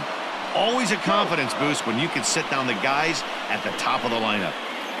front of him. Always a confidence boost when you can sit down the guys at the top of the lineup.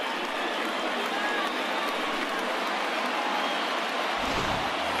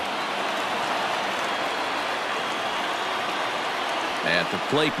 At the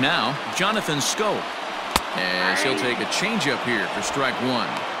plate now, Jonathan Schoop. As he'll take a changeup here for strike 1.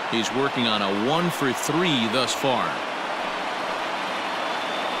 He's working on a 1 for 3 thus far.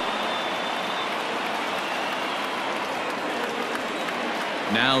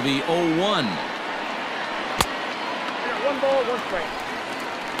 Now the 0-1. 1 ball, 1 strike.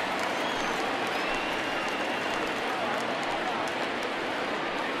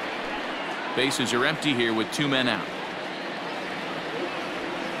 Bases are empty here with 2 men out.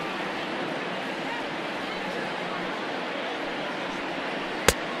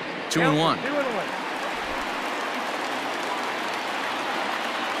 Two and one.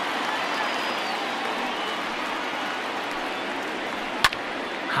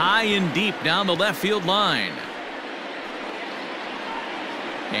 High and deep down the left field line.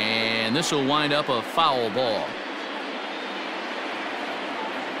 And this will wind up a foul ball.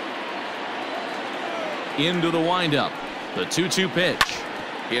 Into the windup. The 2-2 pitch.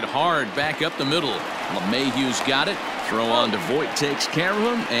 Hit hard back up the middle. LeMahieu's got it. Throw on to Voit takes care of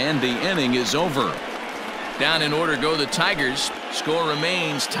him, and the inning is over. Down in order go the Tigers. Score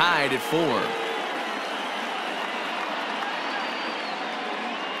remains tied at 4.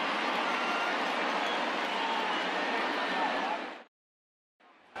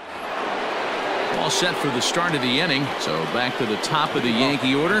 All set for the start of the inning. So back to the top of the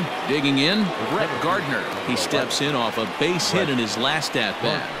Yankee order. Digging in, Brett Gardner. He steps in off a base hit in his last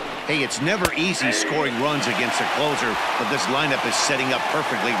at-bat. Hey, it's never easy scoring runs against a closer, but this lineup is setting up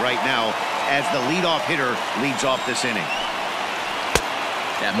perfectly right now as the leadoff hitter leads off this inning.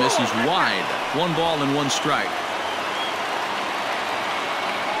 That misses wide. 1 ball and 1 strike.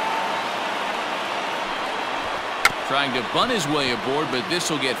 Trying to bunt his way aboard, but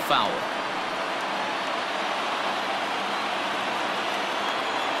this will get fouled.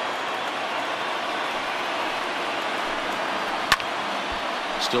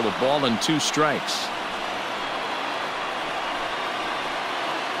 Still a ball and 2 strikes.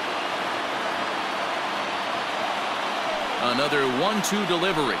 Another 1-2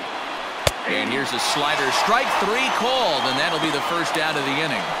 delivery. And here's a slider. Strike 3 called, and that'll be the first out of the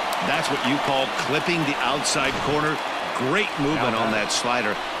inning. That's what you call clipping the outside corner. Great movement on that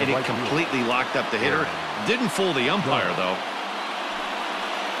slider, and it completely locked up the hitter. Didn't fool the umpire, though.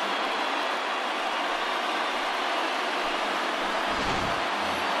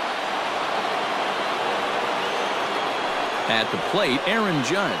 At the plate, Aaron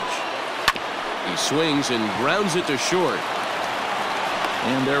Judge. He swings and grounds it to short.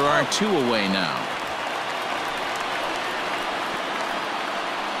 And there are 2 away now.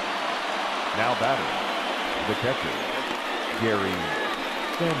 Now batter, the catcher, Gary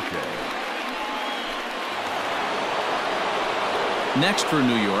Sanchez. Next for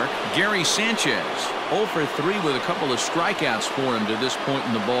New York, Gary Sanchez. 0 for 3 with a couple of strikeouts for him to this point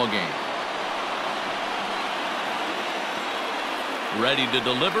in the ballgame. Ready to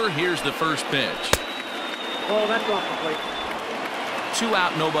deliver. Here's the first pitch. Oh, that's off the plate. 2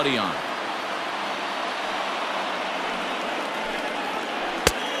 out, nobody on.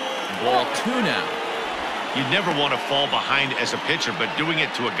 Ball 2 now. You never want to fall behind as a pitcher, but doing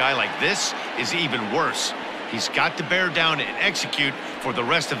it to a guy like this is even worse. He's got to bear down and execute for the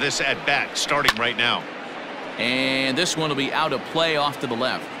rest of this at-bat, starting right now. And this one will be out of play off to the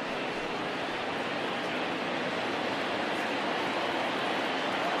left.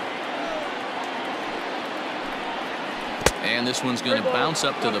 And this one's going to bounce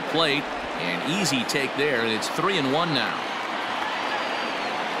up to the plate. An easy take there, and it's 3-1 now.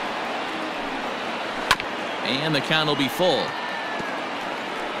 And the count will be full.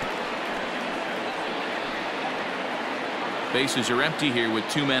 Bases are empty here with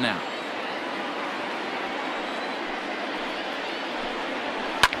 2 men out.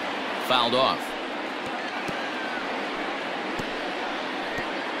 Fouled off.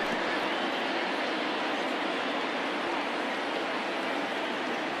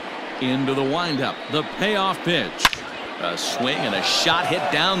 Into the windup. The payoff pitch. A swing and a shot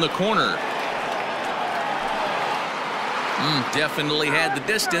hit down the corner. Definitely had the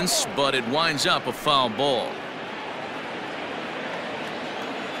distance, but it winds up a foul ball.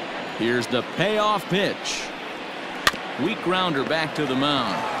 Here's the payoff pitch. Weak grounder back to the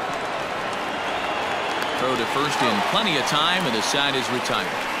mound. Throw to first in plenty of time, and the side is retired.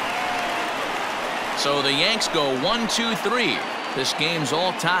 So the Yanks go 1-2-3. This game's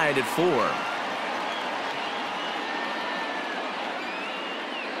all tied at 4.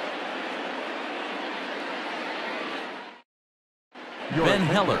 Ben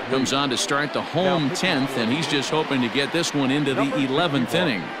Heller comes on to start the home 10th, and he's just hoping to get this one into the 11th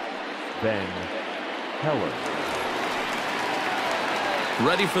inning. Ben Heller.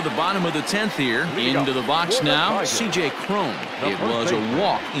 Ready for the bottom of the 10th here. Into the box now, C.J. Cron. It was a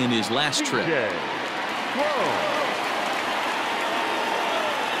walk in his last trip.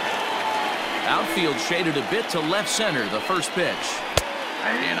 Outfield shaded a bit to left center, the first pitch.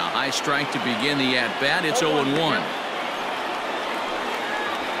 And a high strike to begin the at-bat. It's 0-1.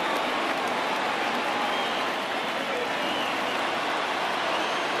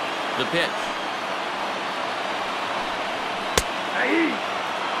 The pitch.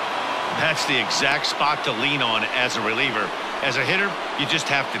 That's the exact spot to lean on as a reliever. As a hitter, you just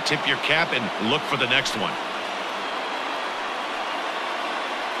have to tip your cap and look for the next one.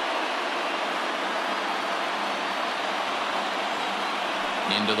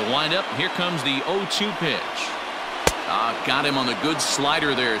 Into the windup. Here comes the 0-2 pitch. Got him on the good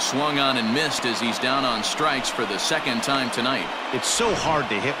slider there. Swung on and missed as he's down on strikes for the second time tonight. It's so hard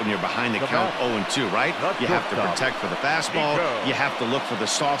to hit when you're behind the count 0-2, right? You have to protect for the fastball. You have to look for the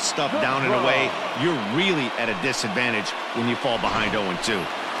soft stuff down and away. You're really at a disadvantage when you fall behind 0-2.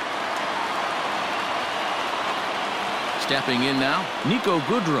 Stepping in now, Nico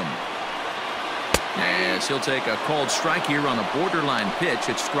Goodrum. As he'll take a called strike here on a borderline pitch.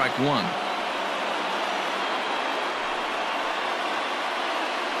 It's strike 1.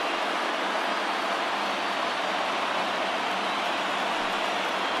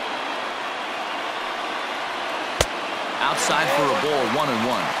 Outside for a ball, 1-1.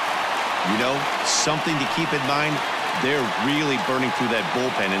 You know, something to keep in mind, they're really burning through that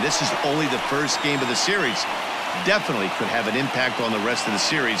bullpen, and this is only the first game of the series. Definitely could have an impact on the rest of the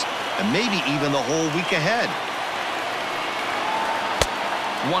series, and maybe even the whole week ahead.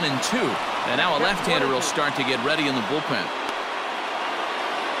 1-2. And now a left-hander will start to get ready in the bullpen.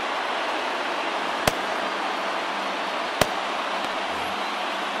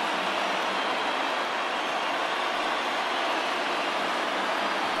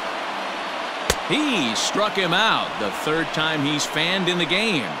 He struck him out the third time he's fanned in the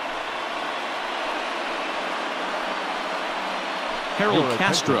game. Harold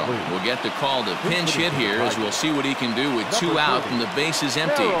Castro will get the call to pinch hit here, as we'll see what he can do with 2 out and the base is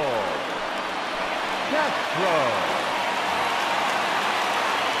empty.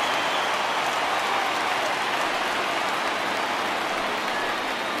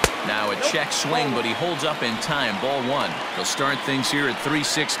 Now a check swing, but he holds up in time. Ball 1. They'll start things here at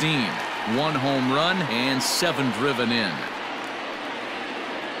 3:16. 1 home run and 7 driven in.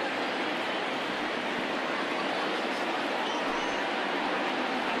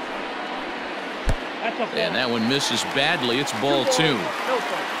 And that one misses badly. It's ball 2.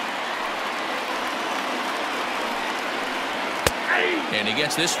 And he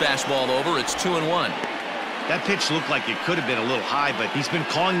gets this fastball over. It's 2-1. That pitch looked like it could have been a little high, but he's been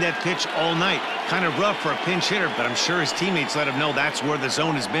calling that pitch all night. Kind of rough for a pinch hitter, but I'm sure his teammates let him know that's where the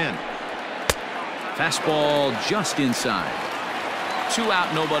zone has been. Fastball just inside. 2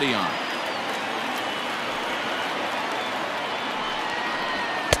 out, nobody on.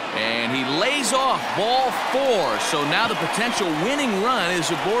 And he lays off ball 4. So now the potential winning run is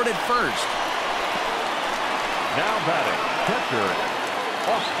aboard at first. Now batting, catcher,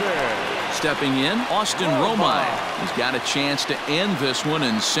 Austin. Stepping in, Austin Romine. He's got a chance to end this one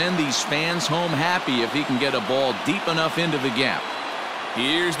and send these fans home happy if he can get a ball deep enough into the gap.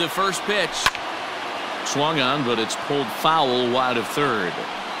 Here's the first pitch. Swung on, but it's pulled foul wide of third.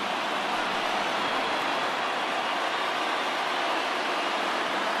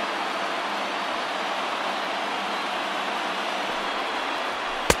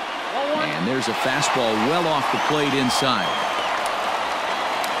 And there's a fastball well off the plate inside.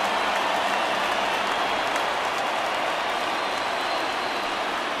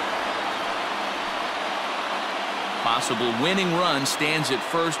 Possible winning run stands at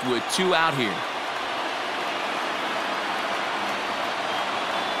first with 2 out here.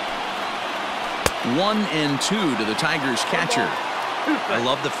 One and 2 to the Tigers catcher. I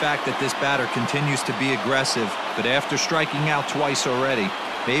love the fact that this batter continues to be aggressive, but after striking out twice already,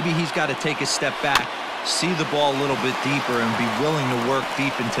 maybe he's got to take a step back see the ball a little bit deeper and be willing to work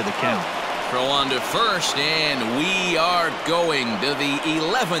deep into the count. Throw on to first, and we are going to the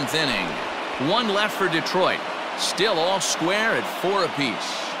 11th inning. One left for Detroit. Still all square at 4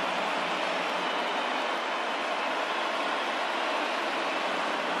 apiece.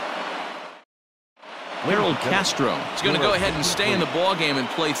 Harold Castro is going to go ahead and stay in the ballgame and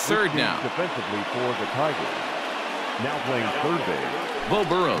play third now. Defensively for the Tigers. Now playing third base. Bo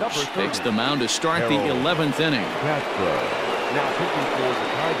Burrows takes the mound to start the 11th inning. Castro. Now pitching for the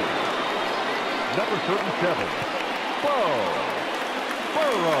Tigers. Number 37. Bo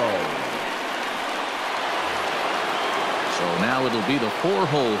Burrows. So now it'll be the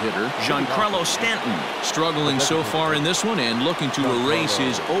 4-hole hitter, Giancarlo Stanton, struggling so far in this one and looking to erase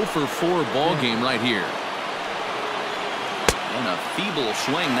his 0-for-4 ball game right here. And a feeble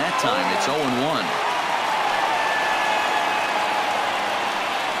swing that time. It's 0-1.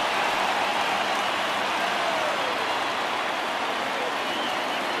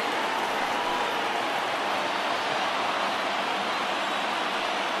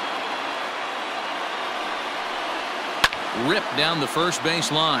 Ripped down the first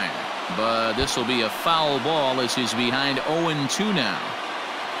base line, but this will be a foul ball as he's behind 0-2 now.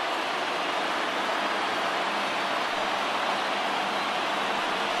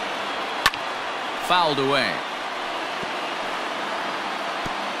 Fouled away.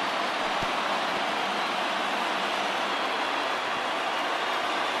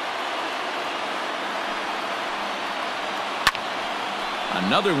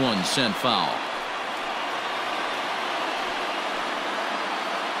 Another one sent foul.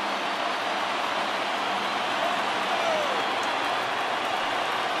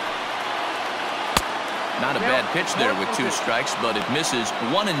 Not a bad pitch there with 2 strikes, but it misses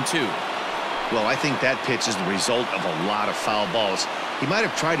 1-2. Well, I think that pitch is the result of a lot of foul balls. He might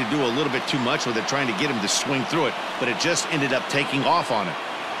have tried to do a little bit too much with it, trying to get him to swing through it, but it just ended up taking off on him.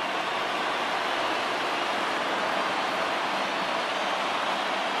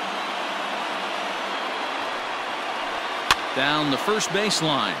 Down the first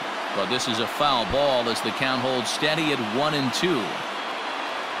baseline, but this is a foul ball as the count holds steady at 1-2.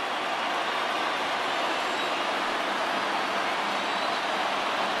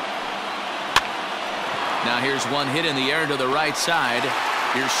 Now here's one hit in the air to the right side.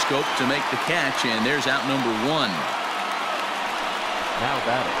 Here's Scope to make the catch, and there's out number 1. Now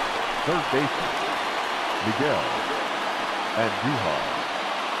batting, third baseman, Miguel Andujar.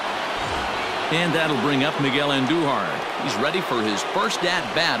 And that'll bring up Miguel Andujar. He's ready for his first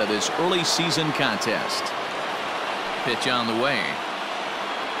at-bat of this early season contest. Pitch on the way.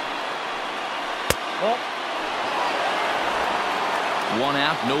 One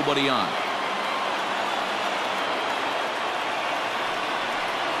out, nobody on.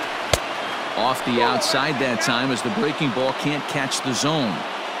 Off the outside that time as the breaking ball can't catch the zone.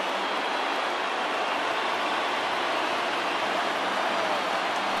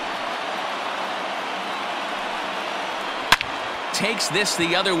 Takes this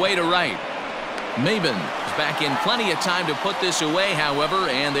the other way to right. Maben is back in plenty of time to put this away, however,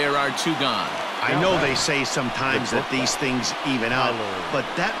 and there are 2 gone. I know they say sometimes that these things even out, but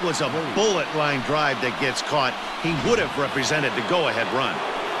that was a bullet line drive that gets caught. He would have represented the go-ahead run.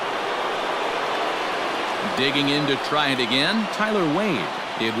 Digging in to try it again, Tyler Wade.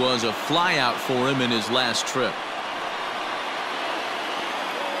 It was a flyout for him in his last trip.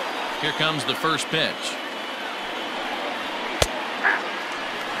 Here comes the first pitch.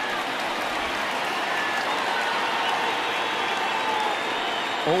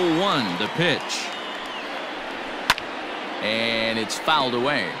 Oh, 0-1 the pitch. And it's fouled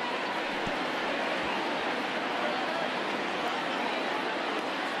away.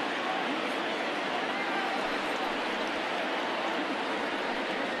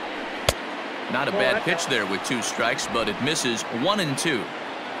 Not a bad pitch there with 2 strikes, but it misses 1-2.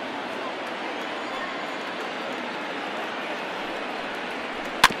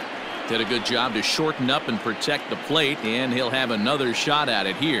 Did a good job to shorten up and protect the plate, and he'll have another shot at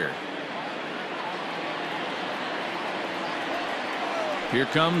it here. Here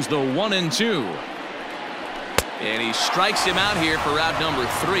comes the 1-2. And he strikes him out here for out number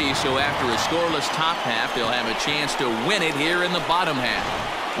 3, so after a scoreless top half, they'll have a chance to win it here in the bottom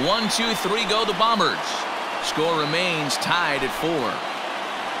half. 1, 2, 3 go the Bombers. Score remains tied at 4.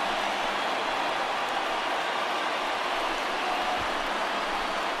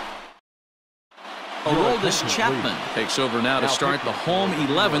 Aroldis Chapman takes over now to start the home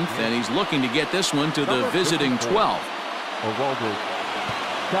 11th, and he's looking to get this one to the visiting 12th. Aroldis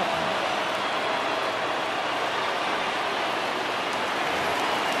Chapman.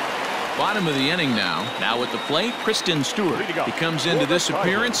 Bottom of the inning now. Now at the plate, Kristen Stewart. He comes into this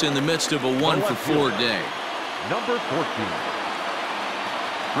appearance in the midst of a 1-for-4 day. Number 14.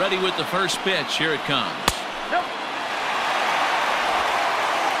 Ready with the first pitch. Here it comes.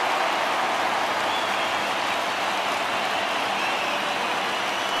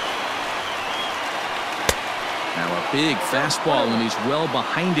 Now a big fastball, and he's well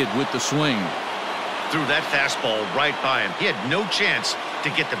behind it with the swing. Threw that fastball right by him. He had no chance to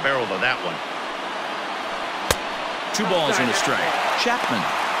get the barrel of that one. 2 balls and a strike. Chapman,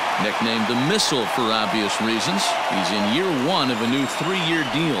 nicknamed the Missile for obvious reasons. He's in year 1 of a new 3-year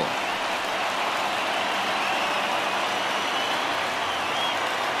deal.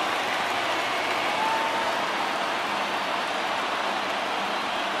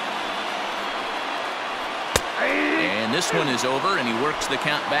 And this one is over, and he works the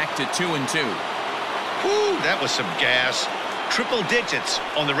count back to 2-2. Whew, that was some gas. Triple digits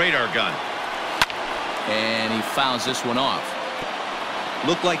on the radar gun. And he fouls this one off.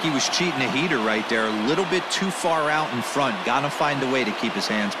 Looked like he was cheating a heater right there. A little bit too far out in front. Gotta find a way to keep his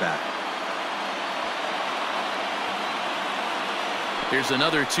hands back. Here's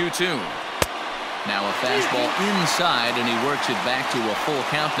another 2-2. Now a fastball inside, and he works it back to a full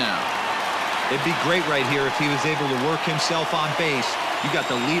count now. It'd be great right here if he was able to work himself on base. You got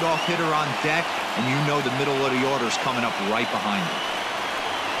the leadoff hitter on deck, and you know the middle of the order is coming up right behind him.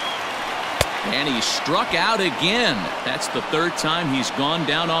 And he struck out again. That's the 3rd time he's gone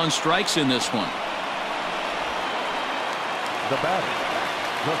down on strikes in this one. The batter.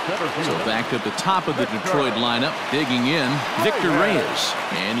 So back at the top of the Detroit lineup, digging in, Victor Reyes,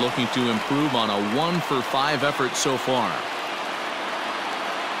 and looking to improve on a 1-for-5 effort so far.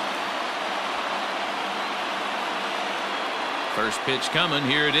 First pitch coming.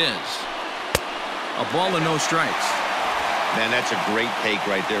 Here it is. A ball and no strikes. Man, that's a great take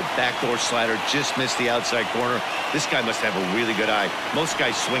right there. Backdoor slider, just missed the outside corner. This guy must have a really good eye. Most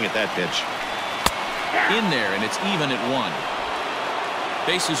guys swing at that pitch. In there, and it's even at 1.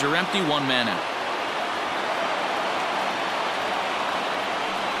 Bases are empty, 1 man out.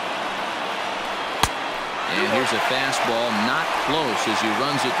 And here's a fastball, not close, as he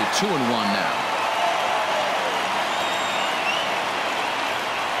runs it to 2-1 now.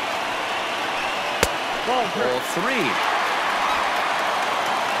 Ball 3.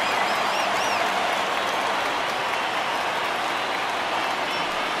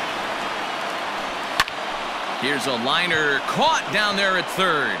 Here's a liner caught down there at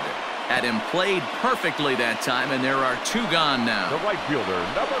 3rd. Had him played perfectly that time, and there are 2 gone now. The right fielder,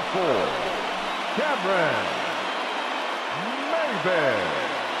 number 4, Cameron Maybin.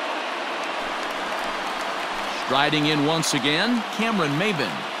 Striding in once again, Cameron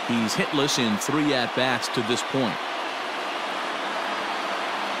Maybin. He's hitless in 3 at-bats to this point.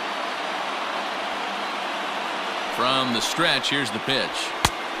 From the stretch, here's the pitch.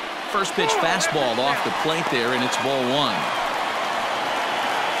 First pitch fastball off the plate there, and it's ball 1.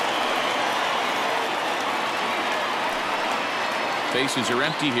 Bases are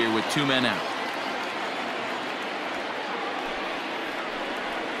empty here with 2 men out.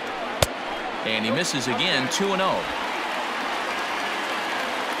 And he misses again, 2-0.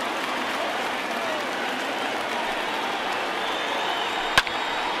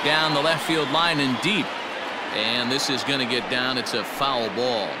 Down the left field line and deep. And this is going to get down. It's a foul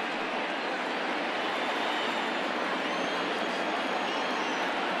ball.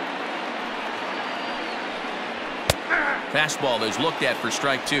 Fastball is looked at for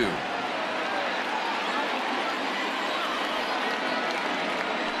strike 2.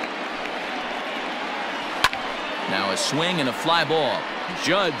 Now a swing and a fly ball.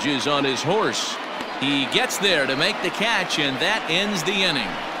 Judge is on his horse. He gets there to make the catch, and that ends the inning.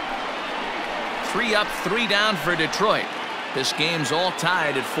 3 up, 3 down for Detroit. This game's all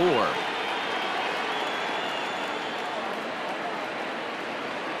tied at 4.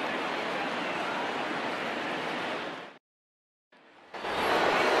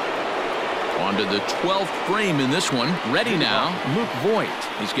 On to the 12th frame in this one. Ready now, Luke Voit.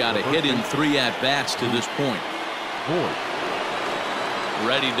 He's got a hit in 3 at-bats to this point.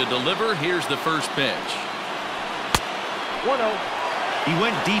 Ready to deliver. Here's the first pitch. 1-0. He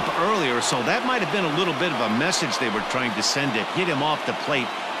went deep earlier, so that might have been a little bit of a message they were trying to send to get him off the plate.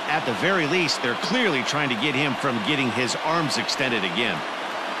 At the very least, they're clearly trying to get him from getting his arms extended again.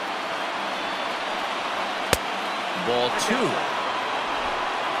 Ball 2.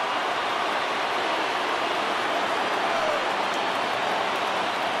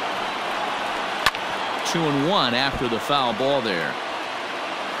 Two and 1 after the foul ball there.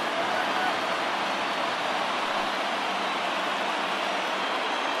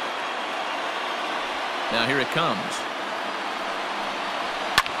 Now here it comes.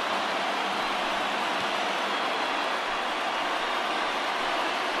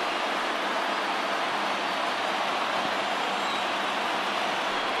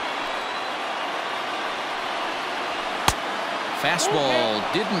 Fastball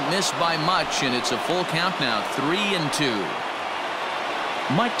didn't miss by much, and it's a full count now, 3-2.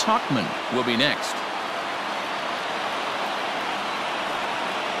 Mike Tauchman will be next.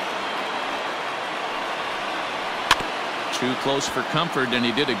 Too close for comfort, and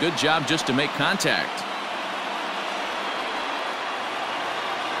he did a good job just to make contact.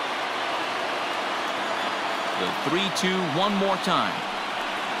 The 3-2 one more time.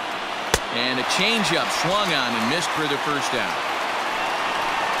 And a changeup swung on and missed for the first out.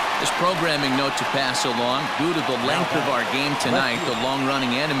 This programming note to pass along: due to the length of our game tonight, the long-running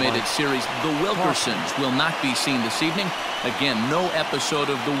animated series The Wilkersons will not be seen this evening. Again, no episode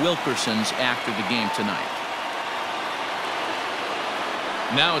of The Wilkersons after the game tonight.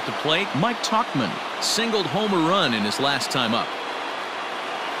 Now at the plate, Mike Tauchman singled home a run in his last time up.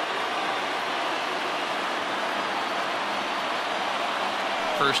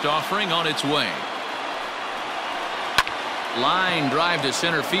 First offering on its way. Line drive to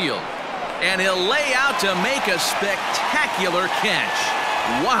center field. And he'll lay out to make a spectacular catch.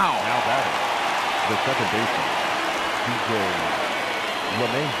 Wow. Now batting, the second baseman, DJ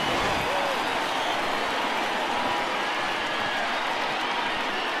LeMahieu.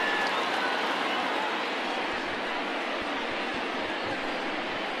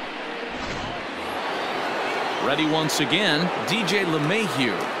 Ready once again, DJ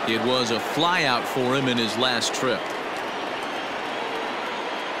LeMahieu. It was a flyout for him in his last trip.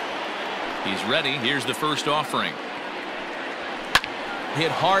 He's ready. Here's the first offering.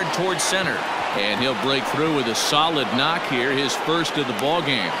 Hit hard towards center, and he'll break through with a solid knock here, his first of the ball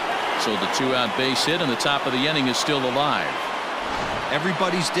game. So the two-out base hit, and the top of the inning is still alive.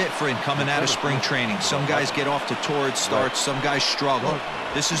 Everybody's different coming out of spring training. Some guys get off to torrid starts, some guys struggle.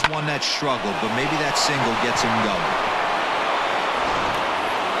 This is one that struggled, but maybe that single gets him going.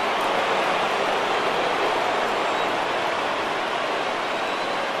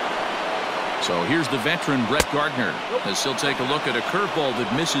 So here's the veteran Brett Gardner as he'll take a look at a curveball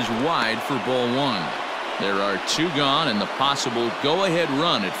that misses wide for ball one. There are two gone and the possible go-ahead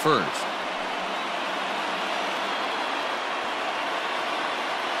run at first.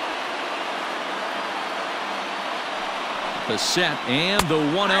 The set and the 1-0.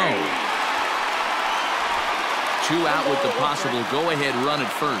 Two out with the possible go-ahead run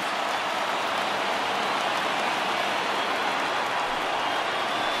at first.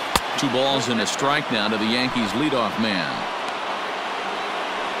 Two balls and a strike now to the Yankees leadoff man.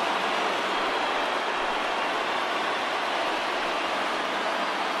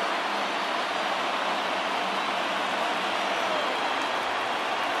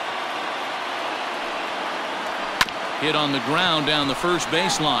 Hit on the ground down the first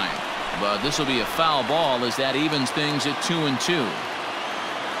baseline, but this will be a foul ball as that evens things at 2-2.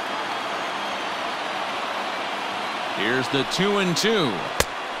 Here's the 2-2.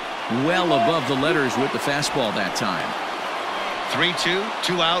 Well above the letters with the fastball that time. 3-2,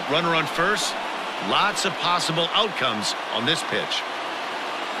 two out, runner on first. Lots of possible outcomes on this pitch.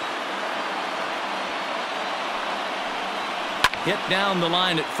 Hit down the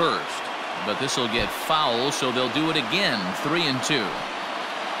line at first, but this will get foul, so they'll do it again. 3-2.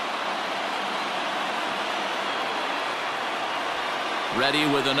 Ready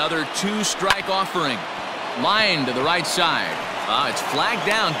with another two-strike offering. Line to the right side. It's flagged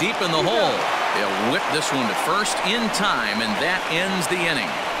down deep in the hole. They'll whip this one to first in time, and that ends the inning.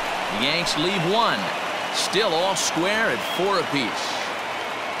 The Yanks leave one. Still all square at 4 apiece.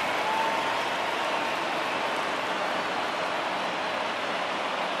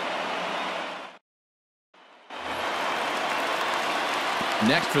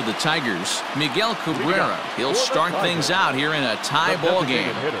 Next for the Tigers, Miguel Cabrera. He'll start things out here in a tie ball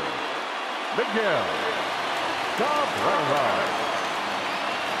game. Miguel Cabrera.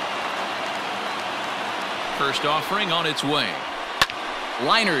 First offering on its way.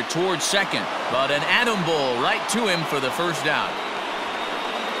 Liner towards second, but an atom ball right to him for the first out.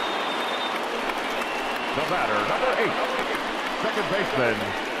 The batter, number 8, second baseman,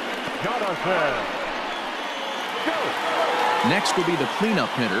 Jonathan Schoop. Next will be the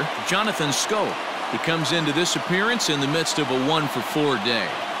cleanup hitter, Jonathan Schoop. He comes into this appearance in the midst of a 1-for-4 day.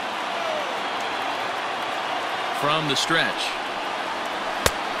 From the stretch.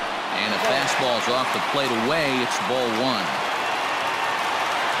 And a fastball's off the plate away. It's ball one.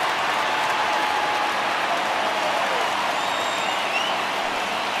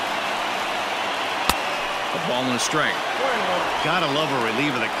 A ball and a strike. Gotta love a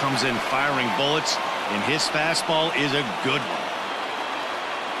reliever that comes in firing bullets, and his fastball is a good one.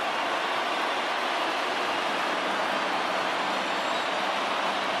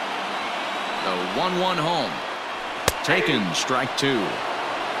 The 1-1 home. Taken, strike two.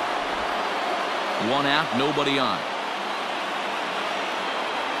 One out, nobody on.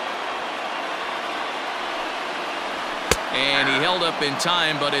 And he held up in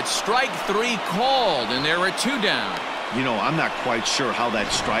time, but it's strike three called, and there are two down. You know, I'm not quite sure how that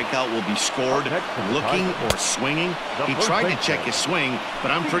strikeout will be scored, looking or swinging. He tried to check his swing, but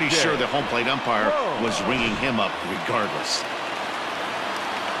I'm pretty sure the home plate umpire was ringing him up regardless.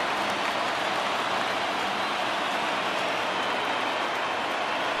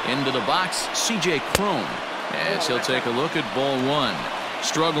 Into the box, C.J. Cron, as he'll take a look at ball one.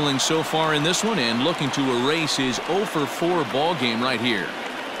 Struggling so far in this one and looking to erase his 0 for 4 ball game right here.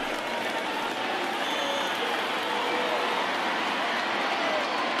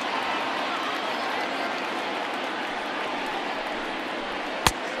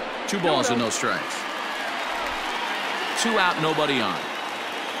 Two balls and no strikes. Two out, nobody on.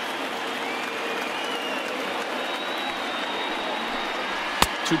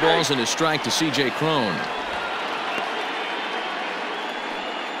 Two balls and a strike to C.J. Cron.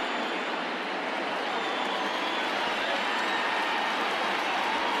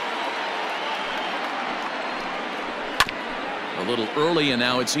 A little early, and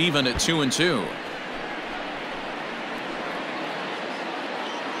now it's even at 2-2.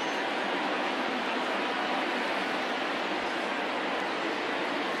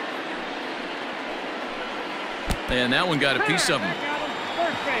 And that one got a piece of him.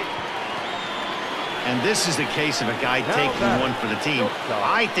 And this is the case of a guy taking one for the team.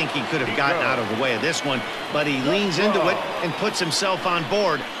 I think he could have gotten out of the way of this one, but he leans into it and puts himself on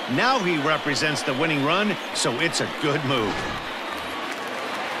board. Now he represents the winning run, so it's a good move.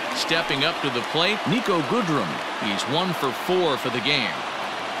 Stepping up to the plate, Nico Goodrum. He's 1 for 4 for the game.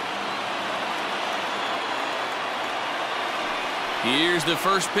 Here's the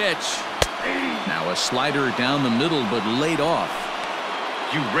first pitch. Now a slider down the middle, but laid off.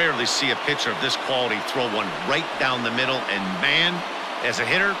 You rarely see a pitcher of this quality throw one right down the middle, and man, as a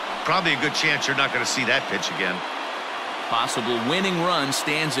hitter, probably a good chance you're not going to see that pitch again. Possible winning run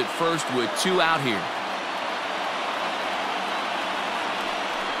stands at first with two out here.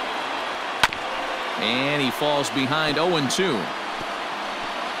 And he falls behind 0-2.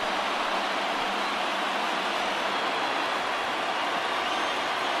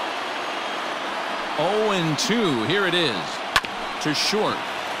 Here it is. To short.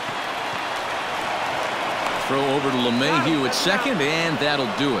 Throw over to LeMahieu at second, and that'll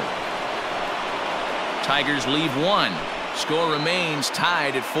do it. Tigers leave one. Score remains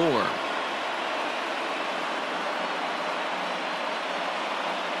tied at 4.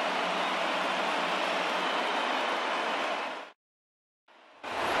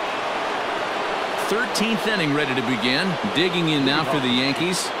 Thirteenth inning ready to begin. Digging in now for the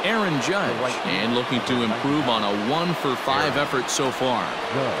Yankees, Aaron Judge, and looking to improve on a 1 for 5 effort so far.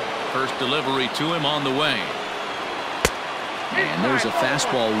 First delivery to him on the way. And there's a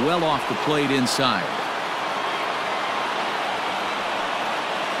fastball well off the plate inside.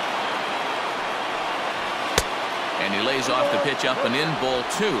 And he lays off the pitch up and in, ball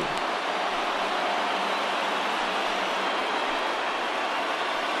 2.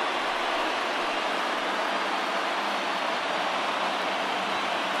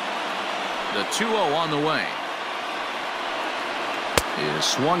 The 2-0 on the way. Is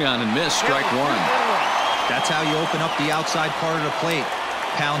swung on and missed, strike one. That's how you open up the outside part of the plate.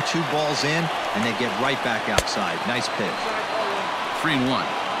 Pound 2 balls in, and they get right back outside. Nice pitch. 3-1.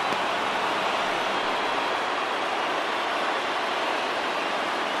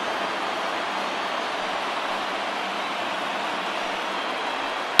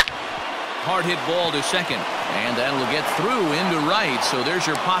 Hard hit ball to second, and that'll get through into right. So there's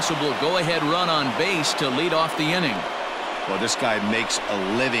your possible go-ahead run on base to lead off the inning. Well, this guy makes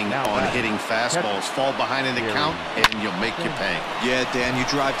a living on hitting fastballs. Fall behind in the count, and you'll make you pay. Yeah, Dan, you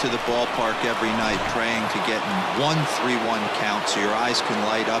drive to the ballpark every night praying to get in 1-3-1 count so your eyes can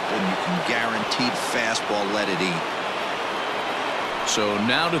light up and you can guaranteed fastball let it eat. So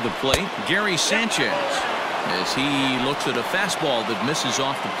now to the plate, Gary Sanchez, as he looks at a fastball that misses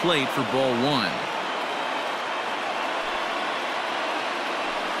off the plate for ball 1.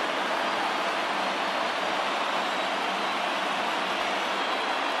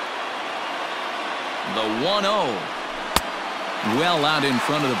 The 1-0. Well out in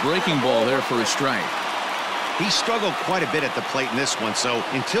front of the breaking ball there for a strike. He struggled quite a bit at the plate in this one, so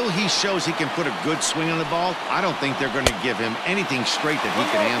until he shows he can put a good swing on the ball, I don't think they're going to give him anything straight that he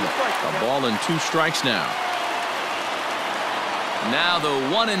can handle. A ball and 2 strikes now. Now the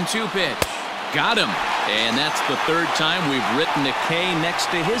 1-2 pitch. Got him. And that's the 3rd time we've written a K next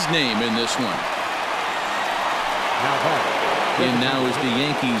to his name in this one. In now is the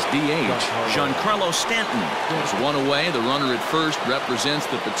Yankees DH, Giancarlo Stanton. There's 1 away. The runner at first represents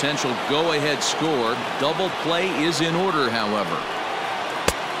the potential go-ahead score. Double play is in order, however.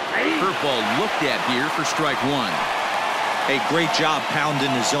 Curveball looked at here for strike 1. Hey, great job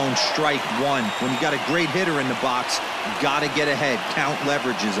pounding the zone strike 1. When you got a great hitter in the box, you got to get ahead. Count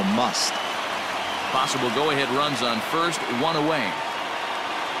leverage is a must. Possible go-ahead runs on first, 1 away.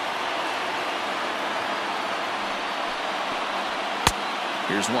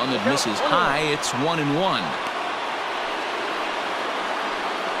 Here's one that misses high. It's 1-1.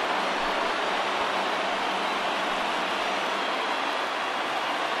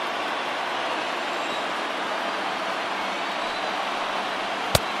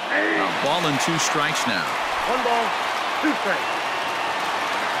 A ball and 2 strikes now. 1 ball, 2 strikes.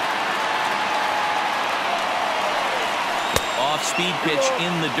 Off-speed pitch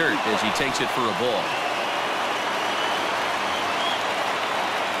in the dirt as he takes it for a ball.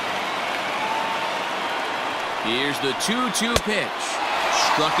 Here's the 2-2 pitch.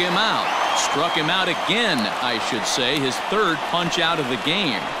 Struck him out. Struck him out again, I should say. His 3rd punch out of the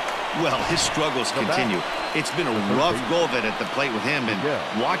game. Well, his struggles continue. It's been a rough go of it at the plate with him,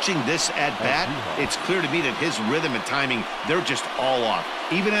 and watching this at-bat, it's clear to me that his rhythm and timing, they're just all off.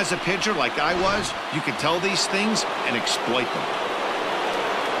 Even as a pitcher like I was, you can tell these things and exploit them.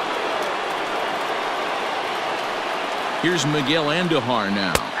 Here's Miguel Andujar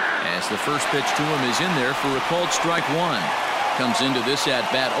now, as the first pitch to him is in there for a called strike 1. Comes into this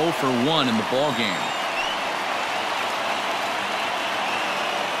at-bat 0 for 1 in the ballgame.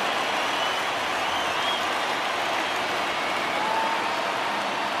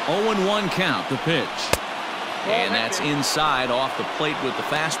 Oh, 1 count, the pitch. And that's inside off the plate with the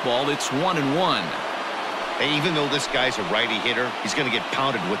fastball. It's 1-1. Even though this guy's a righty hitter, he's going to get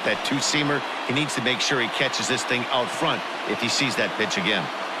pounded with that 2-seamer. He needs to make sure he catches this thing out front if he sees that pitch again.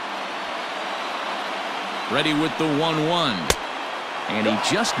 Ready with the 1-1. And he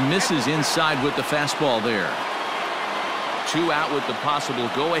just misses inside with the fastball there. 2 out with the possible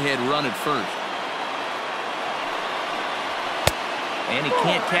go-ahead run at first. And he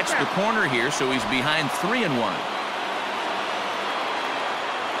can't catch the corner here, so he's behind 3-1.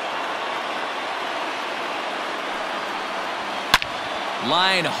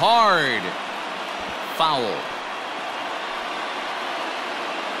 Line hard. Foul.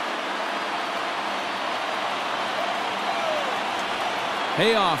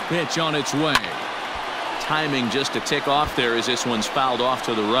 Payoff pitch on its way. Timing just a tick off there as this one's fouled off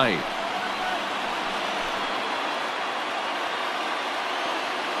to the right.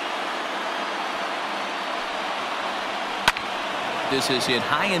 This is hit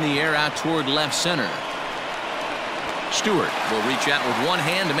high in the air out toward left center. Stewart will reach out with one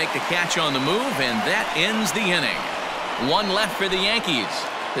hand to make the catch on the move, and that ends the inning. 1 left for the Yankees.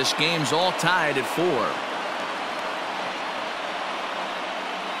 This game's all tied at 4.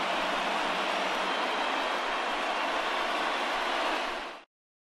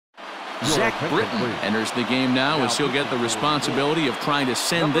 Zach Britton enters the game now as he'll get the responsibility of trying to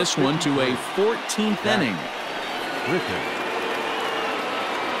send this one to a 14th inning.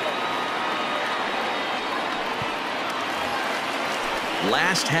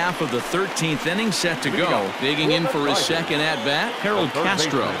 Last half of the 13th inning set to go. Digging in for his second at-bat, Harold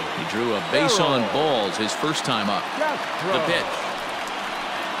Castro. He drew a base on balls his first time up. The pitch.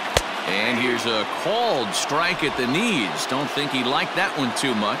 And here's a called strike at the knees. Don't think he liked that one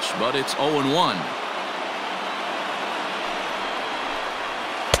too much, but it's 0-1.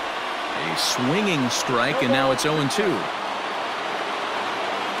 A swinging strike, and now it's 0-2.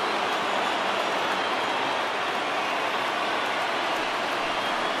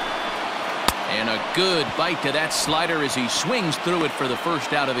 And a good bite to that slider as he swings through it for the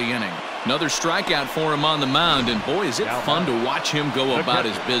first out of the inning. Another strikeout for him on the mound, and boy, is it fun to watch him go about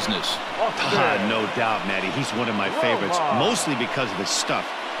his business. No doubt, Matty. He's one of my favorites, mostly because of his stuff.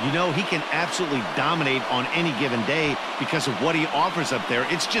 You know, he can absolutely dominate on any given day because of what he offers up there.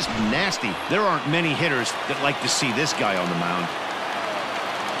 It's just nasty. There aren't many hitters that like to see this guy on the mound.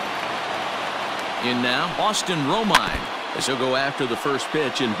 In now, Austin Romine, as he'll go after the first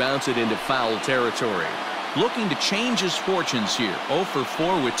pitch and bounce it into foul territory. Looking to change his fortunes here. 0 for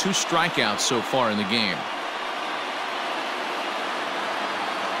 4 with 2 strikeouts so far in the game.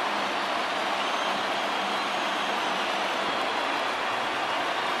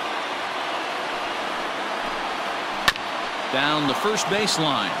 Down the first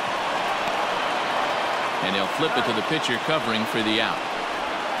baseline. And he'll flip it to the pitcher covering for the out.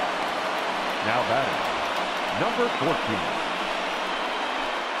 Now batting, number 14.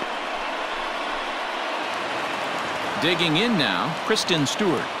 Digging in now, Kristen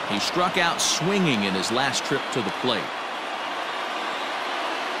Stewart. He struck out swinging in his last trip to the plate.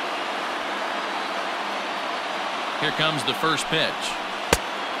 Here comes the first pitch.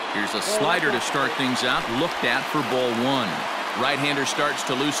 Here's a slider to start things out, looked at for ball one. Right-hander starts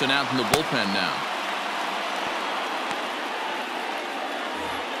to loosen out in the bullpen now.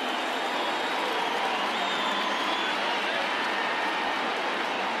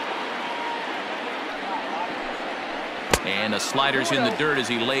 And a slider's in the dirt as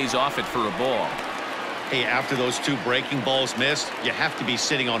he lays off it for a ball. Hey, after those two breaking balls missed, you have to be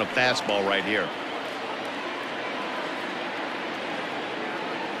sitting on a fastball right here.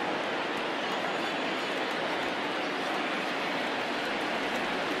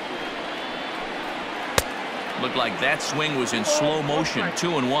 Looked like that swing was in slow motion.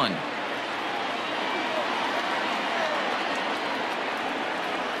 2-1.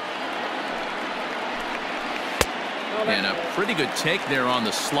 And a pretty good take there on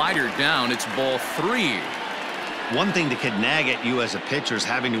the slider down. It's ball 3. One thing that could nag at you as a pitcher is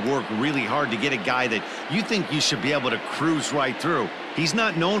having to work really hard to get a guy that you think you should be able to cruise right through. He's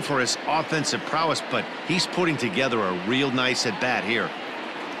not known for his offensive prowess, but he's putting together a real nice at bat here.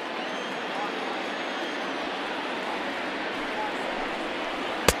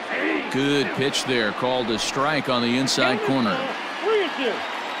 Good pitch there, called a strike on the inside corner. 3-2.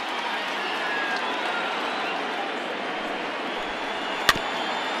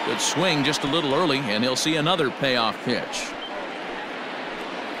 Good swing just a little early, and he'll see another payoff pitch.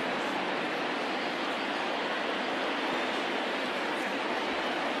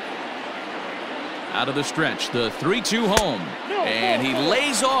 Out of the stretch, the 3-2 home. And he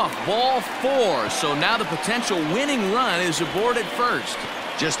lays off ball 4. So now the potential winning run is aboard at first.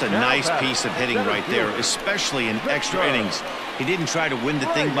 Just a nice piece of hitting right there, especially in extra innings. He didn't try to win the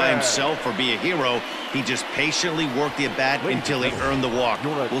thing by himself or be a hero. He just patiently worked the at-bat until he earned the walk.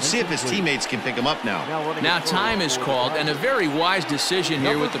 We'll see if his teammates can pick him up now. Now time is called, and a very wise decision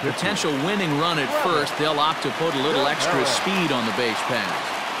here with the potential winning run at first. They'll opt to put a little extra speed on the base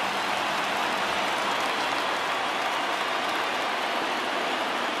pass.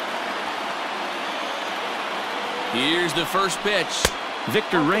 Here's the first pitch.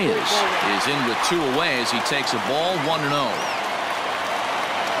 Victor Reyes is in with 2 away as he takes a ball 1-0.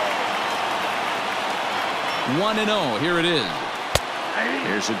 1-0. Here it is.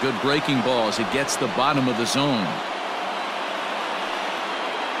 Here's a good breaking ball as it gets the bottom of the zone.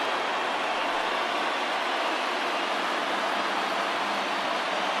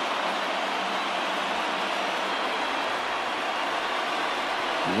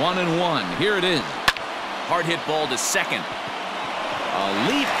 One and one. Here it is. Hard hit ball to second. A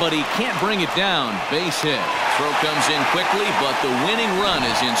leap, but he can't bring it down. Base hit. Throw comes in quickly, but the winning run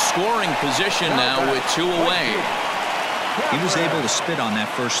is in scoring position now with 2 away. He was able to spit on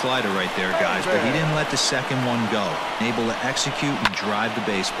that first slider right there, guys, but he didn't let the second one go. Able to execute and drive the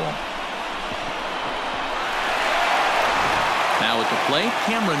baseball. Now at the plate,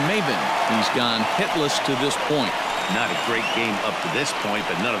 Cameron Maybin. He's gone hitless to this point. Not a great game up to this point,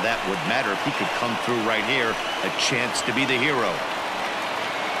 but none of that would matter if he could come through right here. A chance to be the hero.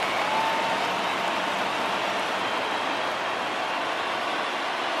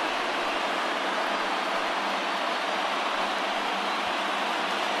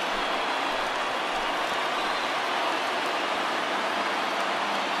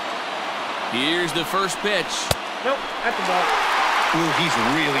 Here's the first pitch. Nope, at the ball. Ooh, he's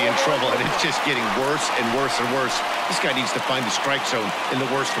really in trouble, and it's just getting worse and worse and worse. This guy needs to find the strike zone in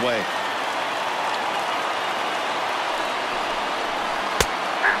the worst way.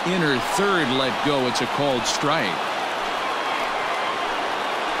 Inner third let go. It's a called strike.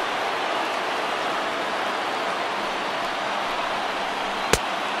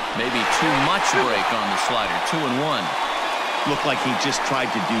 Maybe too much break on the slider. 2-1. Looked like he just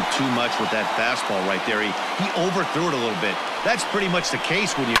tried to do too much with that fastball right there. He overthrew it a little bit. That's pretty much the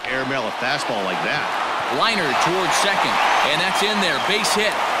case when you airmail a fastball like that. Liner towards second, and that's in there. Base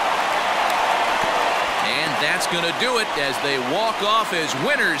hit. And that's going to do it as they walk off as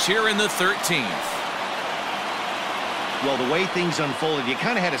winners here in the 13th. Well, the way things unfolded, you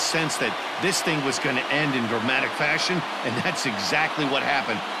kind of had a sense that this thing was going to end in dramatic fashion, and that's exactly what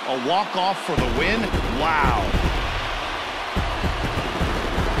happened. A walk-off for the win? Wow.